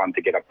really fun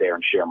to get up there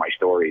and share my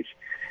stories.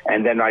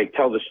 And then I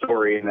tell the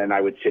story, and then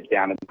I would sit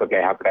down and think,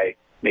 okay, how could I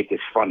make this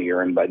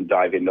funnier, and then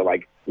dive into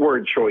like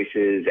word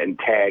choices and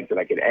tags that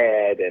I could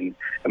add, and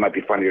it might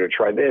be funnier to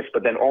try this.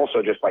 But then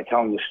also just by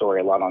telling the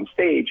story a lot on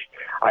stage,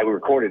 I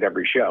recorded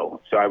every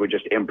show. So I would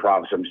just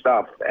improv some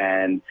stuff,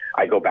 and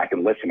I go back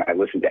and listen. I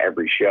listen to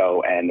every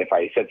show, and if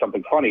I said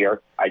something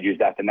funnier, I'd use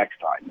that the next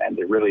time. And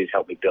it really has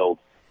helped me build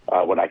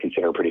what I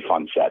consider a pretty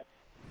fun set.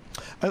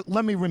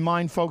 Let me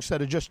remind folks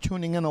that are just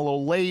tuning in a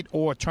little late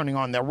or turning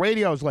on their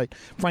radios late.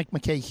 Frank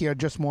McKay here.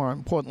 Just more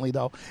importantly,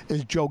 though,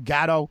 is Joe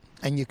Gatto,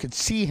 and you could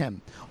see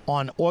him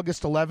on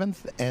August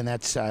 11th, and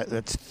that's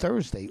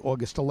Thursday,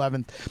 August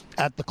 11th,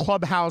 at the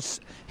Clubhouse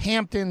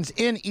Hamptons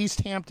in East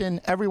Hampton.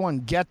 Everyone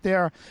get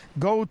there.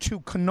 Go to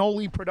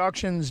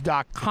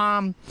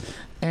cannoliproductions.com,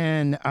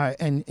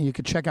 and you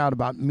can check out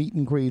about meet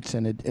and greets,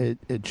 and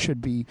it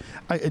should be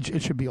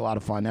a lot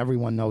of fun.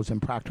 Everyone knows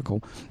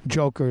Impractical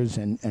Jokers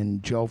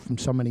and Joe from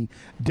so many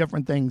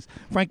different things.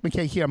 Frank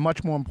McKay here.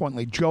 Much more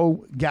importantly,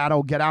 Joe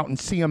Gatto. Get out and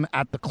see him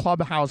at the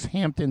Clubhouse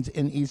Hamptons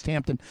in East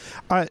Hampton.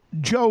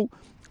 Joe,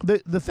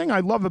 the thing I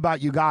love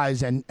about you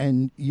guys,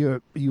 and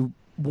you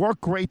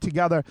work great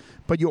together,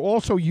 but you're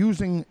also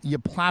utilizing your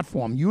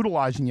platform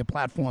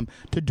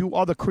to do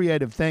other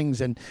creative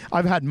things. And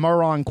I've had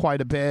Murr on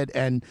quite a bit,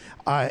 and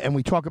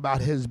we talk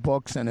about his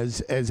books and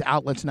his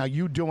outlets. Now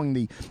you doing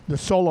the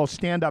solo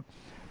stand-up.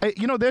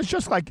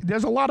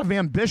 There's a lot of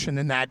ambition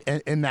in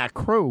that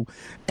crew,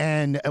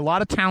 and a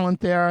lot of talent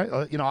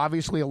there.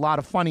 Obviously a lot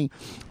of funny,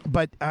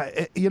 but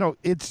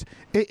it's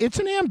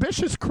an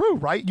ambitious crew,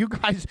 right? You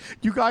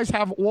guys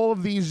have all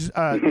of these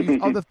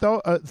other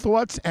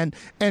thoughts, and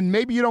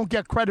maybe you don't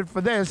get credit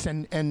for this,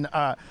 and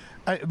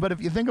But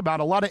if you think about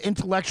it, a lot of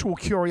intellectual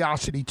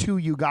curiosity too.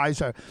 You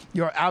guys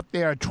you're out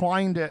there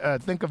trying to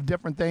think of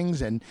different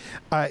things, and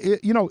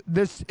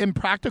this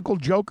Impractical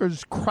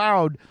Jokers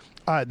crowd,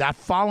 that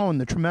following,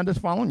 the tremendous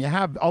following you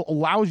have,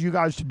 allows you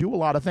guys to do a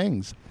lot of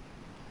things.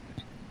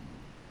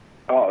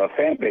 Oh, the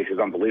fan base is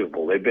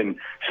unbelievable. They've been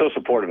so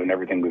supportive in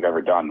everything we've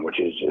ever done, which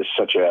is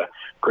such a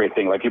great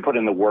thing. Like, you put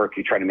in the work,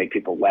 you try to make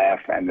people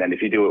laugh, and then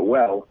if you do it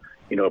well,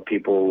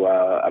 people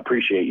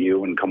appreciate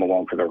you and come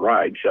along for the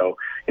ride. So,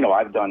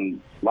 I've done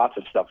lots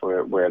of stuff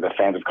where the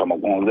fans have come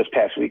along. This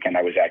past weekend,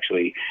 I was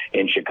actually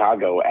in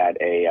Chicago at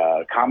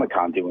a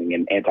Comic-Con doing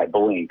an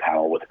anti-bullying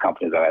panel with a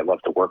company that I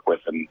love to work with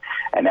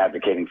and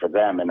advocating for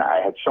them. And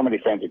I had so many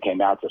fans who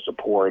came out to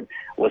support,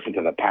 listened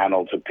to the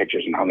panel, took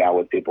pictures and hung out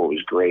with people. It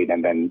was great.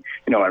 And then,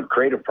 on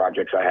creative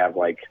projects, I have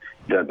like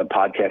the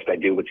podcast I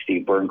do with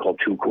Steve Byrne called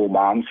Two Cool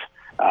Moms,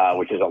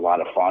 which is a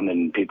lot of fun,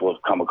 and people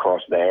have come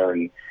across there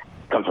and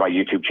come to my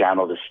YouTube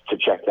channel to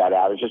check that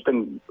out. It's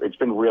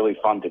been really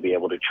fun to be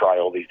able to try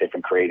all these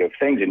different creative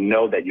things and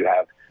know that you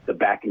have the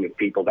backing of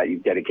people that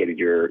you've dedicated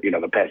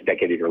the past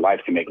decade of your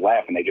life to make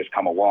laugh, and they just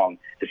come along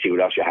to see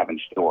what else you have in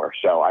store.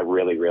 So I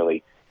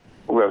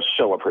we're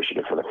so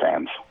appreciative for the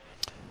fans.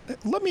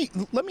 Let me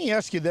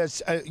ask you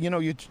this.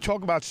 You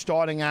talk about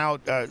starting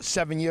out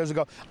 7 years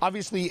ago.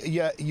 Obviously,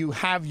 you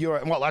have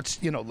that's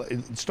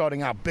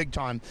starting out big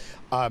time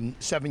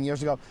 7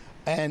 years ago.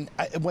 And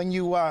when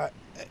you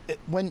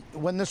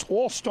when this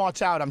all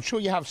starts out, I'm sure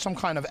you have some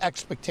kind of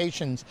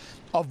expectations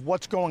of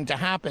what's going to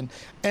happen.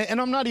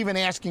 And I'm not even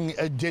asking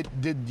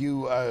did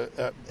you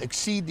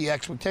exceed the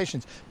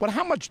expectations, but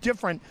how much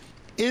different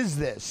is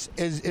this?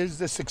 Is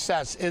the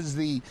success? Is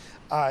the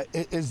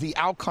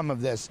outcome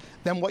of this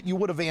than what you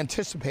would have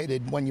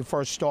anticipated when you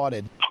first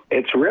started?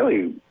 It's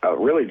really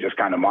just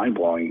kind of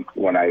mind-blowing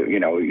when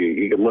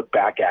you look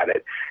back at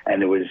it,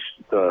 and it was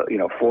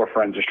the four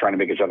friends just trying to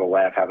make each other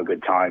laugh, have a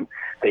good time.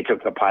 They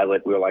took the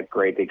pilot. We were like,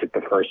 great. They took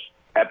the first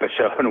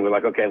episode, and we were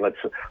like, okay, let's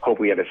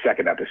hope we had a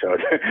second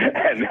episode,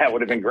 and that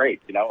would have been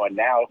great, And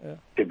now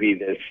to be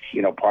this,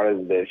 part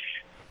of this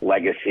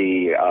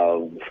legacy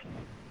of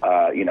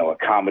a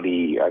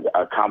comedy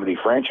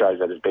franchise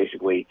that is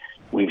basically,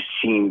 we've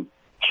seen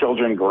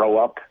children grow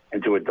up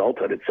into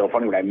adulthood. It's so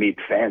funny when I meet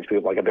fans,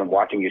 people like, I've been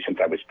watching you since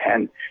I was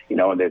 10,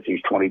 and there's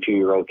these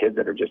 22-year-old kids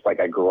that are just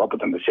like, I grew up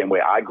with them the same way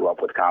I grew up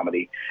with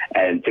comedy,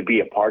 and to be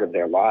a part of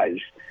their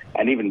lives,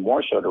 and even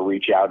more so to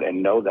reach out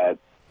and know that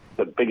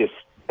the biggest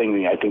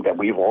thing I think that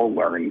we've all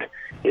learned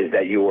is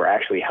that you are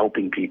actually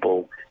helping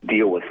people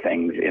deal with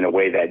things in a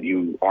way that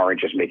you aren't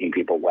just making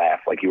people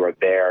laugh. Like, you are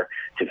there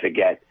to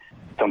forget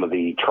some of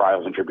the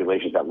trials and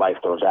tribulations that life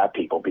throws at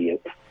people, be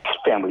it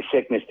family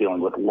sickness,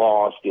 dealing with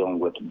loss, dealing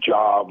with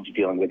jobs,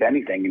 dealing with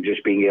anything, and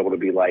just being able to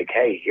be like,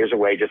 hey, here's a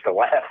way just to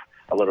laugh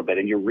a little bit,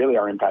 and you really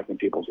are impacting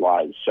people's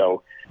lives.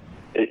 So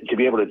to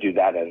be able to do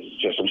that is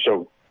just, I'm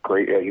so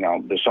great,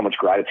 there's so much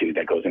gratitude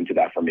that goes into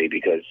that for me,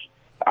 because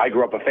I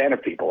grew up a fan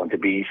of people, and to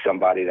be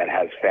somebody that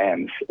has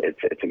fans,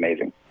 it's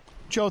amazing.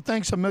 Joe,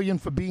 thanks a million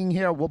for being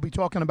here. We'll be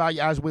talking about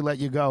you as we let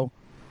you go.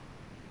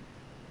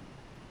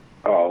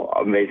 Oh,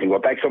 amazing.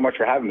 Well, thanks so much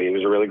for having me. It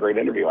was a really great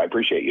interview. I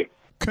appreciate you.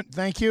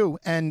 Thank you.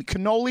 And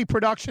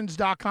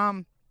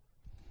CannoliProductions.com.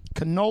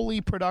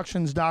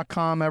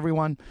 CannoliProductions.com,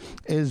 everyone,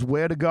 is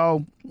where to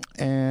go.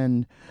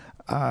 And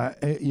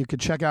you could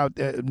check out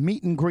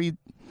meet and greet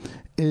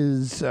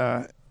meet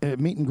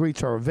and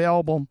greets are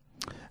available.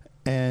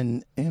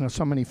 And,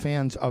 so many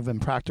fans of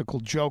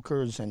Impractical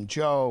Jokers and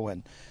Joe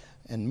and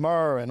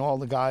Murr and all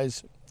the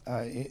guys.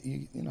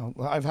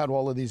 I've had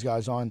all of these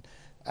guys on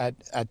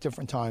at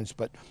different times,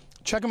 but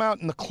check them out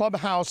in the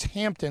Clubhouse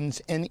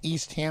Hamptons in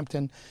East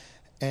Hampton,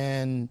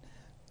 and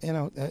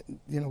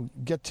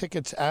get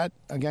tickets at,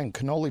 again,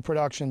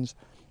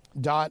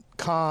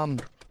 CannoliProductions.com,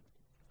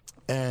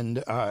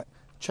 and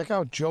check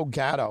out Joe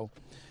Gatto,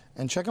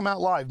 and check him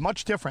out live.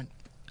 Much different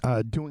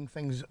doing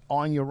things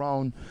on your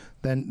own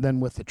than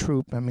with the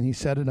troupe. I mean, he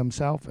said it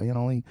himself. You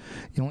only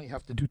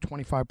have to do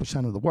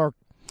 25% of the work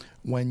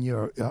when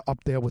you're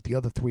up there with the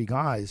other three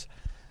guys.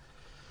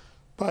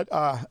 But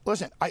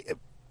listen, I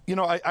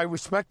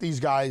respect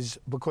these guys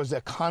because they're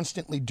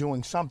constantly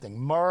doing something.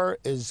 Murr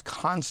is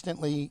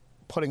constantly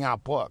putting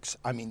out books.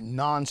 I mean,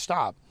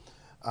 nonstop.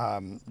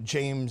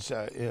 James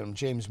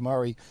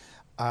Murray,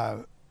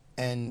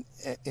 and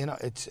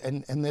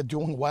they're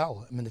doing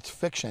well. I mean, it's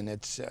fiction.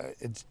 It's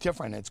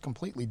different. It's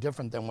completely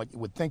different than what you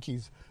would think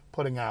he's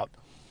putting out.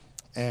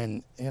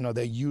 And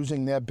they're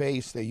using their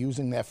base. They're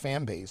using their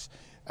fan base.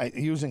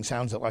 Using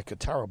sounds like a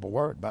terrible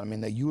word, but I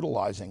mean, they're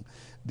utilizing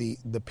the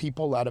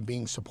people that are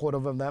being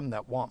supportive of them,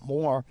 that want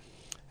more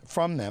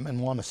from them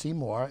and want to see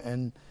more,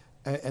 and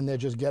they're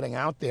just getting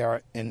out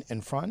there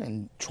in front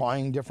and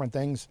trying different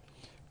things.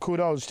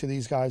 Kudos to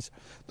these guys.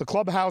 The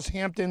Clubhouse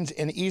Hamptons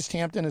in East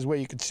Hampton is where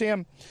you can see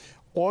them.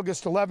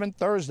 August 11th,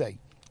 Thursday,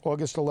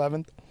 August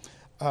 11th.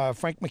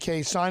 Frank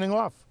McKay signing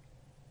off.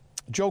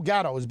 Joe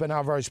Gatto has been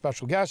our very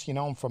special guest. You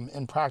know him from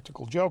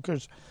Impractical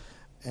Jokers,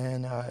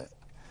 and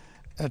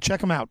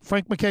Check him out.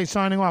 Frank McKay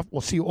signing off.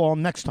 We'll see you all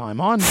next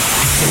time on.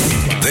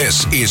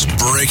 This is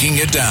Breaking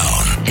It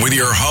Down with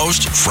your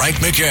host, Frank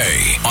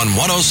McKay, on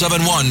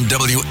 107.1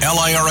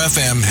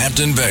 WLIR-FM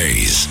Hampton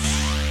Bays.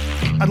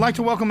 I'd like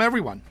to welcome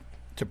everyone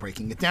to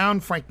Breaking It Down.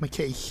 Frank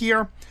McKay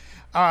here.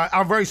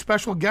 Our very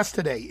special guest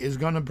today is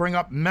going to bring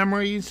up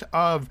memories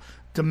of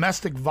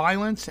domestic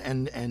violence,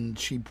 and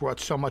she brought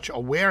so much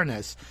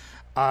awareness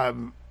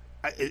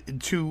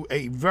to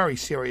a very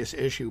serious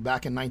issue.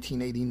 Back in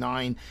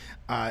 1989,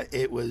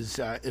 it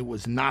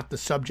was not the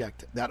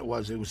subject that it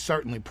was. It was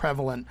certainly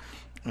prevalent,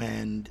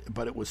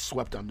 but it was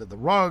swept under the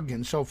rug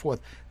and so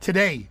forth.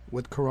 Today,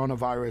 with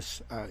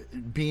coronavirus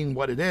being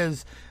what it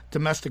is,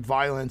 domestic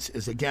violence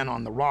is again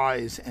on the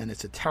rise, and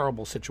it's a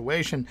terrible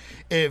situation.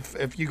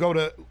 If you go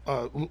to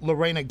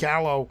Lorena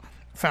Gatto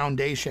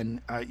Foundation,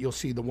 you'll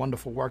see the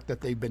wonderful work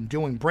that they've been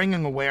doing,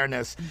 bringing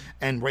awareness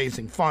and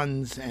raising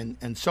funds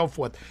and so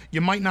forth. You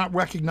might not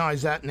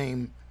recognize that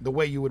name the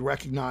way you would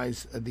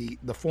recognize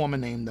the former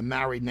name, the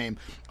married name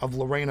of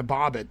Lorena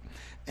Bobbitt.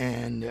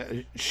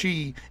 And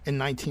she, in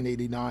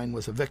 1989,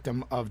 was a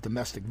victim of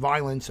domestic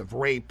violence, of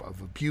rape,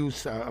 of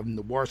abuse, of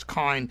the worst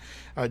kind.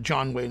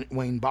 John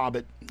Wayne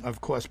Bobbitt, of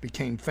course,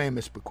 became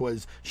famous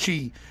because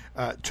she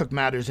took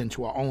matters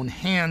into her own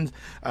hands,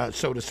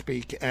 so to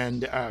speak.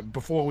 And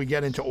before we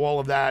get into all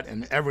of that,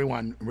 and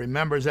everyone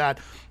remembers that,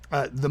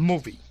 the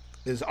movie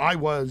is I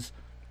Was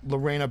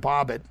Lorena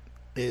Bobbitt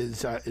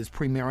is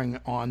premiering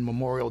on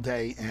Memorial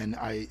Day, and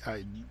I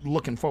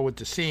looking forward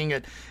to seeing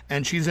it.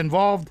 And she's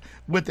involved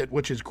with it,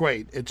 which is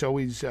great. It's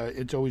always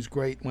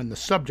great when the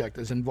subject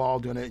is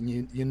involved in it, and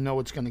you know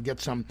it's going to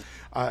get some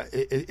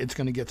it's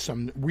going to get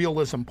some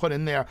realism put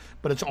in there.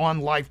 But it's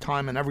on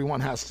Lifetime, and everyone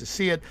has to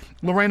see it.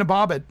 Lorena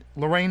Bobbitt,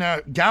 Lorena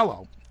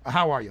Gatto,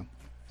 how are you?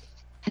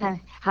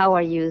 How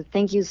are you?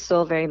 Thank you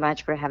so very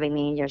much for having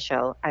me in your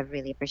show. I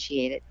really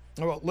appreciate it.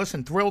 Well,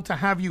 listen, thrilled to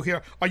have you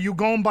here. Are you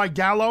going by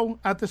Gatto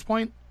at this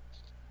point?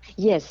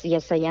 Yes,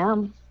 I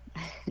am.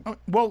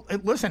 Well,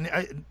 listen,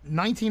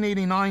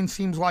 1989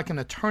 seems like an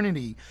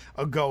eternity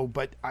ago,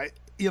 but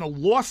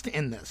lost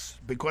in this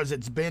because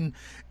it's been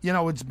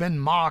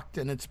mocked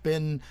and it's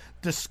been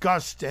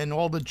discussed, and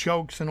all the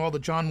jokes and all the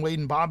John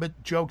Wayne Bobbitt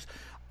jokes.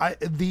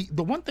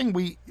 The one thing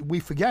we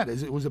forget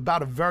is it was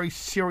about a very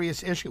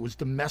serious issue. It was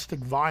domestic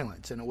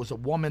violence, and it was a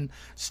woman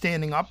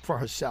standing up for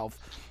herself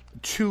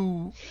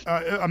to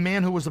a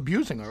man who was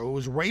abusing her, who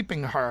was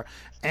raping her,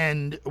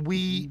 and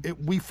we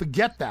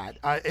forget that.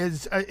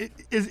 Is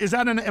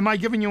that am I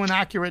giving you an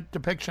accurate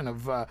depiction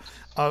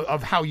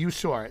of how you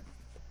saw it?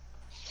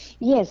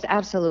 Yes,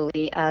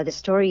 absolutely. The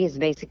story is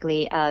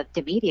basically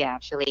the media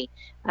actually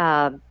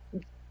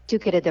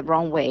took it the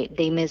wrong way.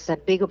 They missed a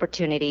big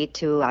opportunity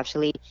to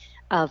actually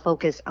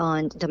focus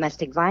on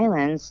domestic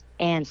violence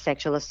and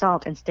sexual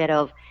assault instead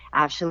of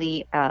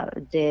actually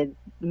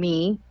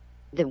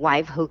the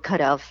wife who cut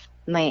off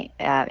my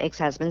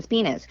ex-husband's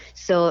penis.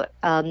 So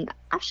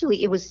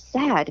actually, it was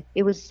sad.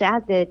 It was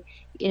sad that,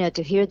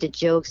 to hear the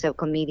jokes of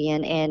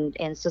comedian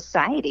and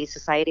society.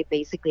 Society,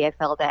 basically, I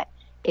felt that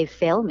it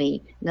failed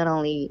me, not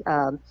only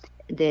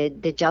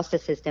the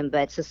justice system,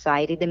 but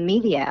society, the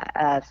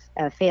media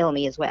failed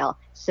me as well.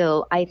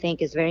 So I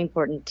think it's very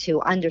important to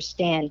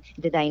understand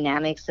the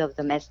dynamics of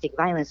domestic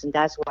violence. And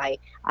that's why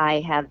I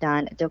have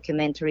done a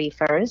documentary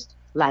first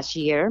last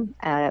year,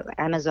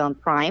 Amazon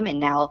Prime, and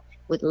now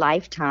with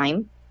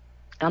Lifetime.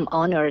 I'm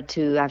honored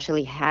to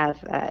actually have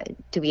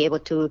to be able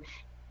to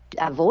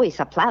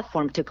voice a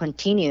platform to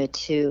continue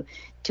to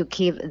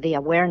keep the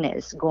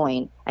awareness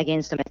going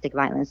against domestic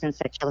violence and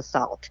sexual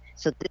assault.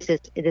 So this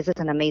is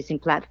an amazing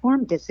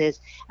platform. This is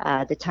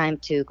the time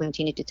to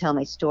continue to tell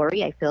my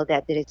story. I feel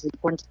that it is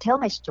important to tell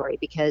my story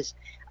because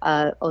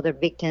other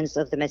victims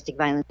of domestic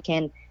violence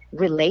can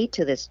relate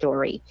to this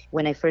story.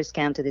 When I first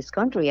came to this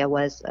country,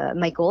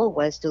 my goal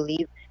was to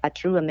live a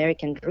true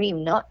American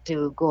dream, not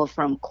to go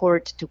from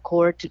court to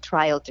court to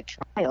trial to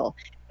trial.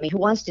 I mean, who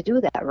wants to do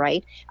that,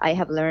 right? I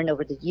have learned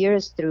over the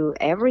years through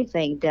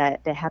everything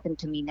that happened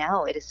to me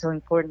now, it is so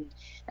important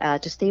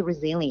to stay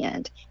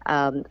resilient.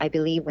 I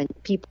believe when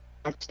people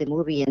watch the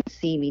movie and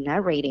see me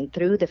narrating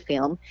through the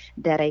film,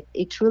 that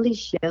it truly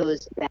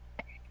shows that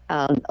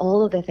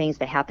all of the things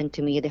that happened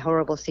to me, the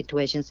horrible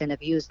situations and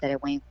abuse that I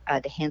went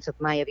at the hands of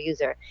my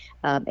abuser,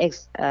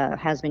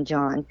 ex-husband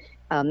John,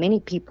 many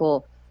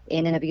people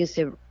in an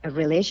abusive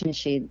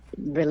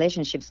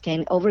relationships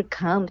can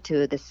overcome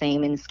to the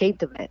same and escape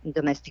the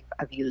domestic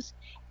abuse.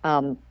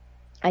 I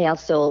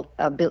also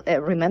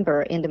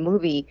remember in the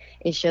movie,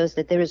 it shows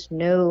that there is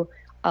no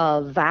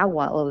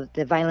VAWA, of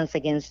the Violence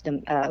Against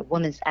the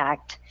Women's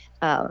Act,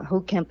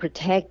 who can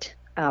protect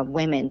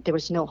women. There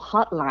was no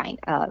hotline.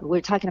 We're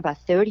talking about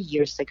 30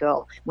 years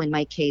ago when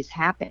my case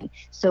happened.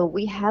 So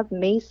we have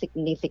made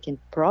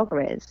significant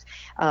progress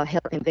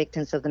helping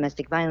victims of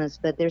domestic violence,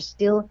 but there's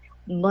still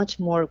much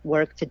more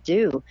work to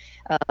do,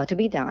 to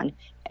be done.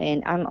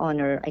 And I'm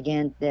honored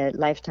again that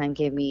Lifetime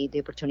gave me the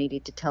opportunity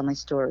to tell my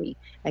story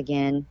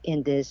again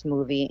in this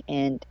movie,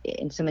 and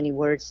in so many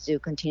words to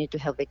continue to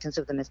help victims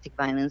of domestic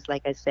violence.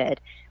 Like I said,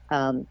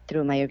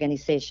 through my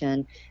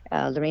organization,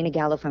 Lorena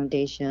Gallo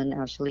Foundation.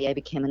 Actually, I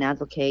became an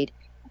advocate,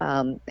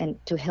 and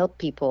to help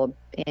people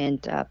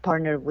and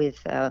partner with.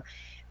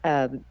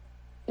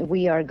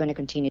 We are going to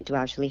continue to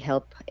actually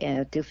help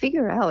to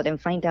figure out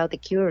and find out the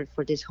cure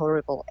for this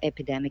horrible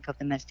epidemic of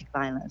domestic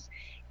violence.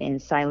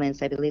 And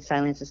silence, I believe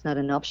silence is not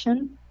an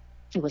option.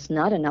 It was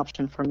not an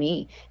option for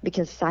me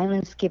because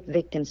silence keeps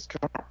victims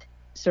trapped.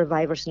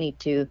 Survivors need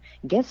to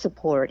get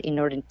support in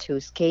order to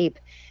escape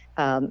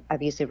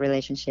abusive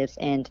relationships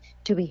and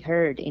to be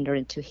heard in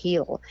order to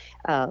heal.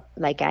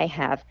 Like I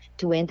have,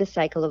 to end the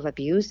cycle of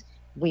abuse,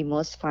 we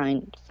must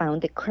found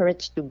the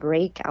courage to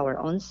break our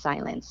own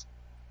silence.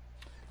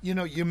 You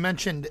know, you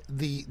mentioned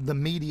the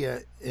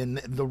media and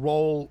the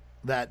role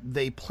that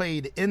they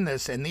played in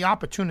this, and the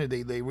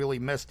opportunity they really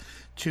missed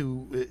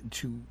to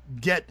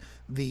get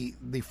the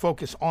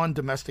focus on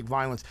domestic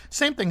violence.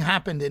 Same thing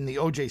happened in the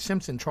O.J.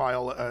 Simpson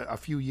trial a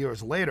few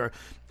years later.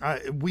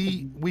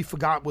 We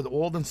forgot, with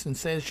all the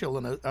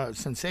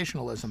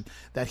sensationalism,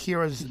 that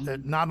here is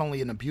not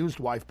only an abused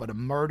wife but a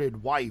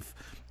murdered wife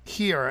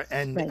here,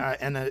 and Right.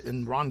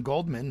 And Ron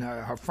Goldman,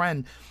 her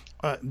friend,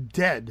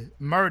 dead,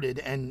 murdered,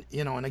 and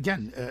and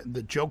again,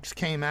 the jokes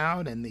came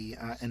out, and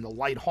the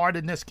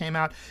lightheartedness came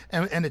out,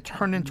 and it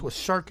turned into a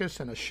circus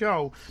and a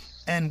show,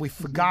 and we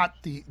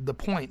forgot the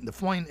point. The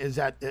point is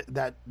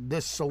that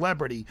this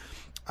celebrity,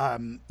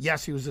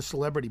 yes, he was a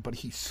celebrity, but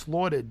he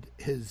slaughtered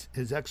his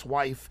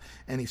ex-wife,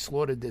 and he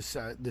slaughtered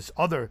this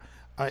other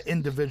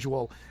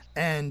individual,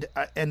 and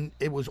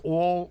it was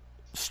all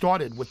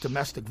started with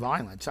domestic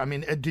violence. I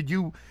mean, did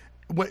you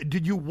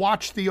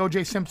watch the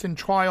O.J. Simpson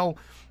trial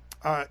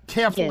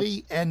carefully,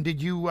 Yes. and did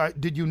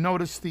you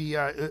notice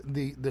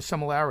the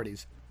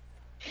similarities?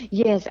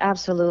 Yes,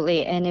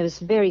 absolutely, and it was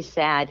very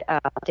sad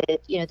that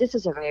this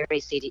is a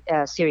very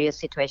serious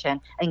situation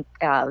and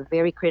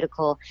very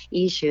critical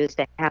issues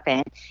that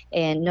happen,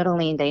 and not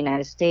only in the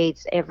United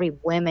States, every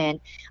woman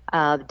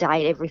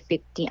died every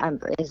 15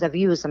 is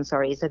abused. I'm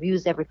sorry, is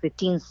abused every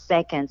 15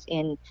 seconds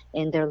in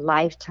their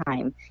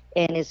lifetime,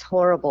 and it's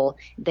horrible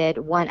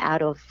that 1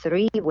 out of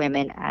 3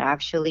 women are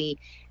actually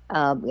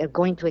are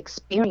going to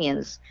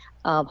experience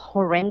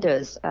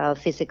horrendous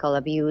physical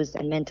abuse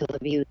and mental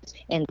abuse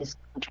in this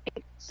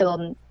country.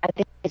 So I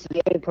think it's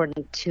very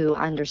important to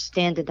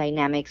understand the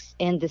dynamics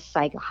in this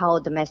cycle, how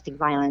domestic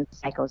violence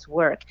cycles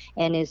work.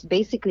 And it's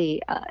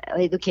basically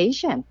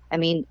education. I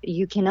mean,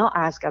 you cannot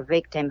ask a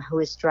victim who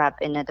is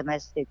trapped in a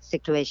domestic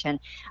situation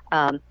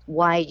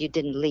why you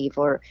didn't leave,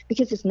 or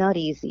because it's not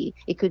easy.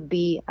 It could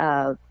be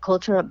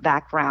cultural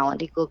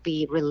background. It could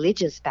be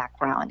religious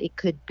background. It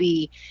could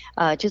be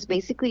just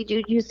basically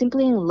you're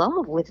simply in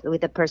love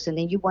with a person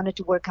and you wanted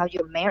to work out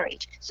your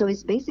marriage. So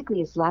it's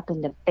basically a slap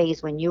in the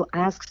face when you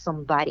ask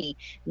somebody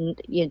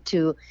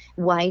to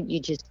why you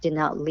just did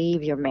not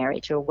leave your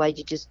marriage or why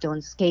you just don't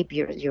escape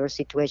your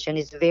situation.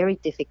 Is very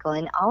difficult.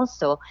 And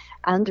also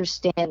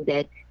understand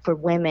that for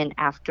women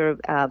after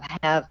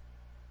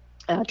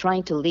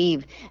trying to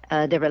leave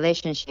the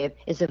relationship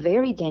is a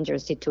very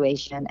dangerous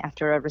situation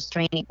after a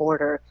restraining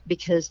order,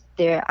 because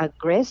their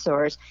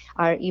aggressors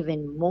are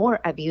even more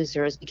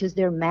abusers because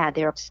they're mad,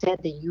 they're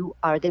upset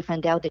that they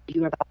found out that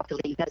you're about to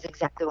leave. That's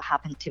exactly what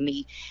happened to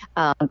me.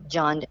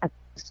 John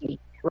abused me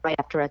right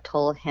after I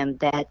told him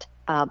that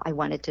I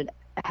wanted to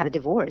have a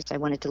divorce. I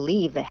wanted to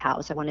leave the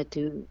house. I wanted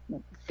to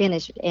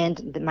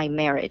end my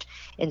marriage.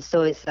 And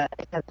so it's a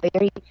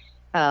very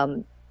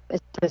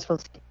stressful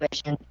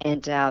situation,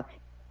 and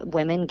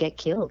women get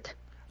killed.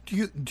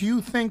 Do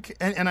you think,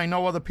 and I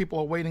know other people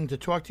are waiting to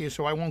talk to you,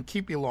 so I won't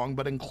keep you long,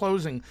 but in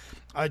closing,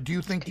 do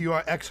you think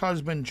your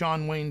ex-husband,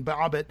 John Wayne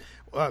Bobbitt,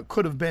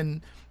 could have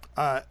been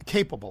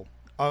capable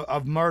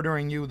of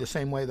murdering you the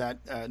same way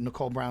that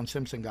Nicole Brown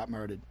Simpson got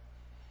murdered?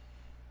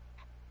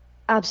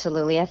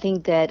 Absolutely. I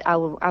think that I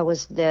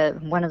was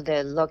one of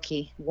the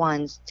lucky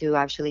ones to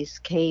actually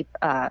escape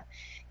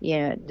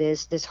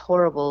this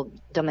horrible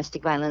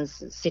domestic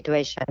violence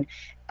situation.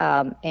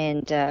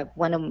 And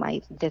one of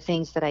the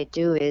things that I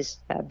do is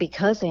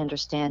because I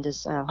understand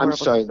this horrible I'm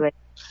sorry, situation.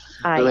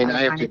 Lorena,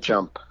 I have to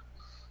jump.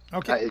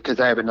 Okay. Because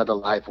I have another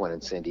live one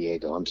in San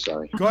Diego. I'm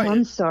sorry. Go ahead.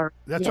 I'm sorry.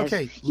 That's Yes.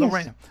 okay. Yes.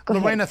 Lorena, Go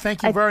ahead. Lorena,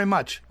 thank you very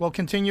much. We'll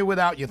continue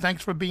without you.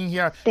 Thanks for being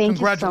here. Thank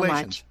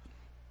Congratulations. you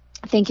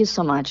so much. Thank you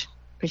so much.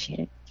 Appreciate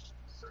it.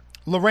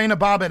 Lorena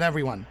Bobbitt,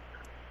 everyone.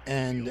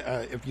 And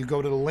if you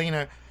go to the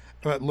Lorena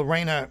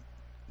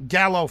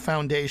Gallo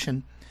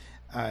Foundation,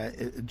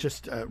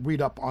 just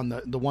read up on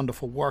the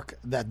wonderful work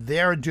that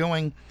they're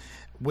doing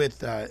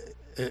with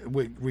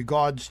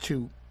regards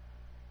to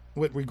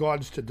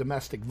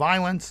domestic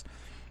violence,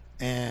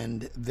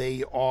 and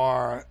they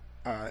are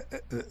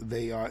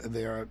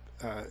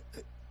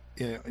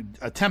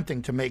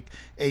attempting to make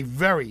a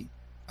very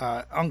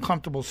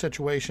uncomfortable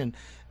situation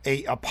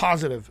a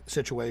positive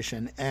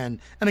situation, and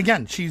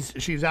again,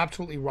 she's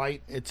absolutely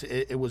right.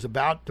 It was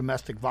about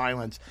domestic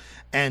violence,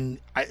 and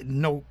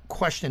no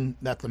question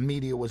that the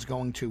media was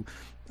going to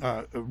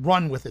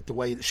run with it the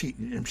way that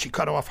she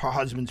cut off her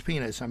husband's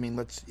penis. I mean,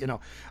 let's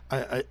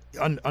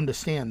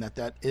understand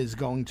that is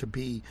going to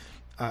be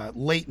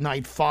late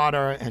night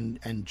fodder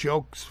and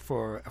jokes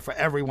for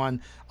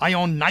everyone. I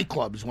own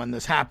nightclubs when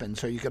this happened,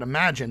 so you can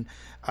imagine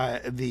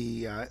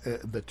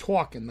the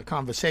talk and the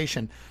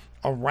conversation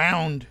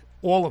around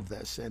all of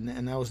this, and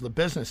that was the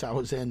business I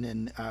was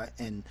in,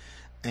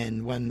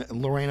 and when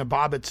Lorena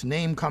Bobbitt's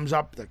name comes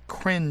up, the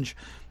cringe,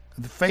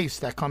 the face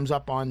that comes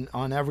up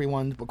on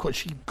everyone because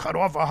she cut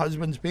off her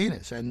husband's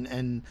penis,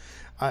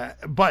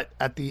 but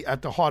at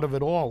the heart of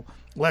it all,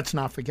 let's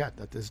not forget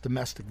that there's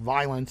domestic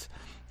violence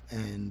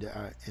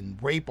and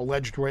rape,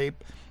 alleged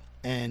rape.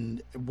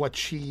 And what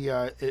she's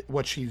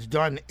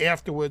done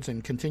afterwards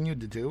and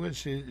continued to do is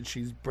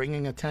she's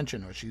bringing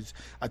attention, or she's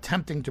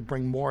attempting to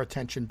bring more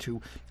attention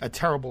to a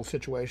terrible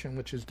situation,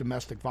 which is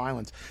domestic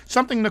violence.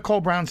 Something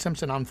Nicole Brown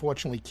Simpson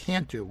unfortunately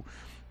can't do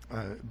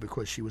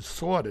because she was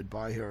thwarted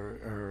by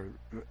her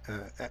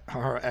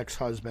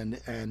ex-husband.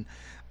 And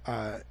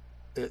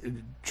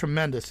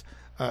tremendous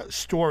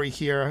story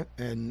here,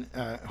 and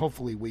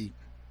hopefully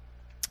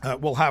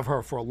we'll have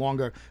her for a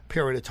longer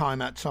period of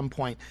time at some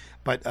point.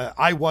 But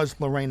I Was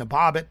Lorena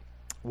Bobbitt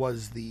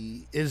is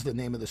the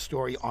name of the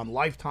story on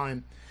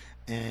Lifetime,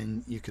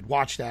 and you could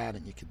watch that,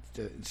 and you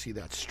could see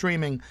that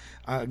streaming.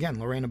 Again,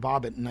 Lorena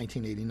Bobbitt in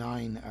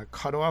 1989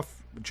 cut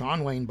off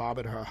John Wayne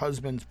Bobbitt, her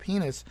husband's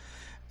penis,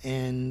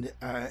 and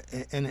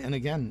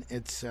again,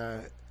 it's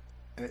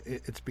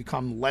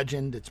become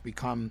legend. It's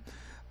become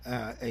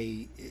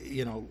a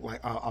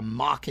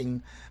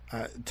mocking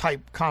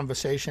type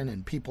conversation,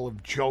 and people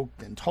have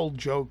joked and told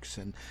jokes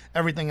and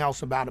everything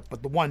else about it.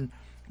 But the one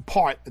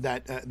part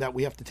that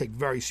we have to take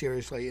very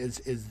seriously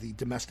is the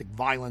domestic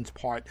violence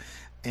part,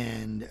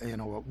 and a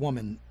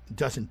woman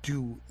doesn't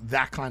do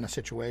that kind of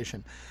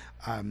situation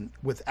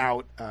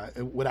without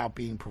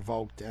being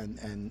provoked,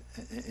 and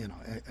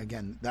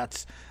again,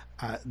 that's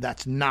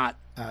not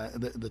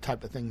the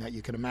type of thing that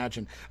you can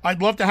imagine.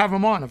 I'd love to have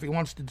him on if he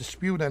wants to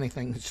dispute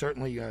anything.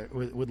 Certainly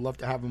would love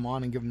to have him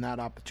on and give him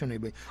that opportunity.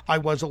 But I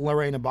Was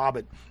Lorena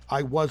Bobbitt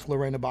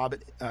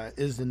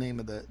is the name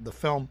of the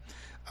film.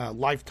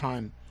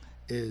 Lifetime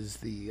is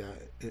the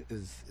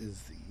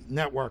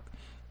network,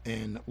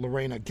 and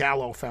Lorena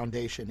Gallo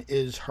Foundation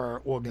is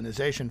her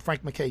organization.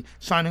 Frank McKay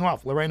signing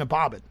off. Lorena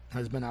Bobbitt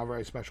has been our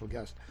very special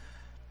guest.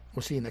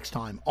 We'll see you next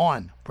time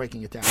on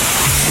Breaking It Down.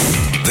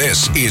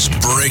 This is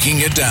Breaking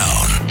It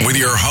Down with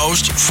your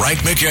host, Frank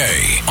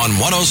McKay, on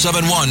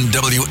 107.1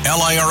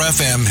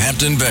 WLIR-FM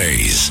Hampton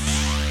Bays.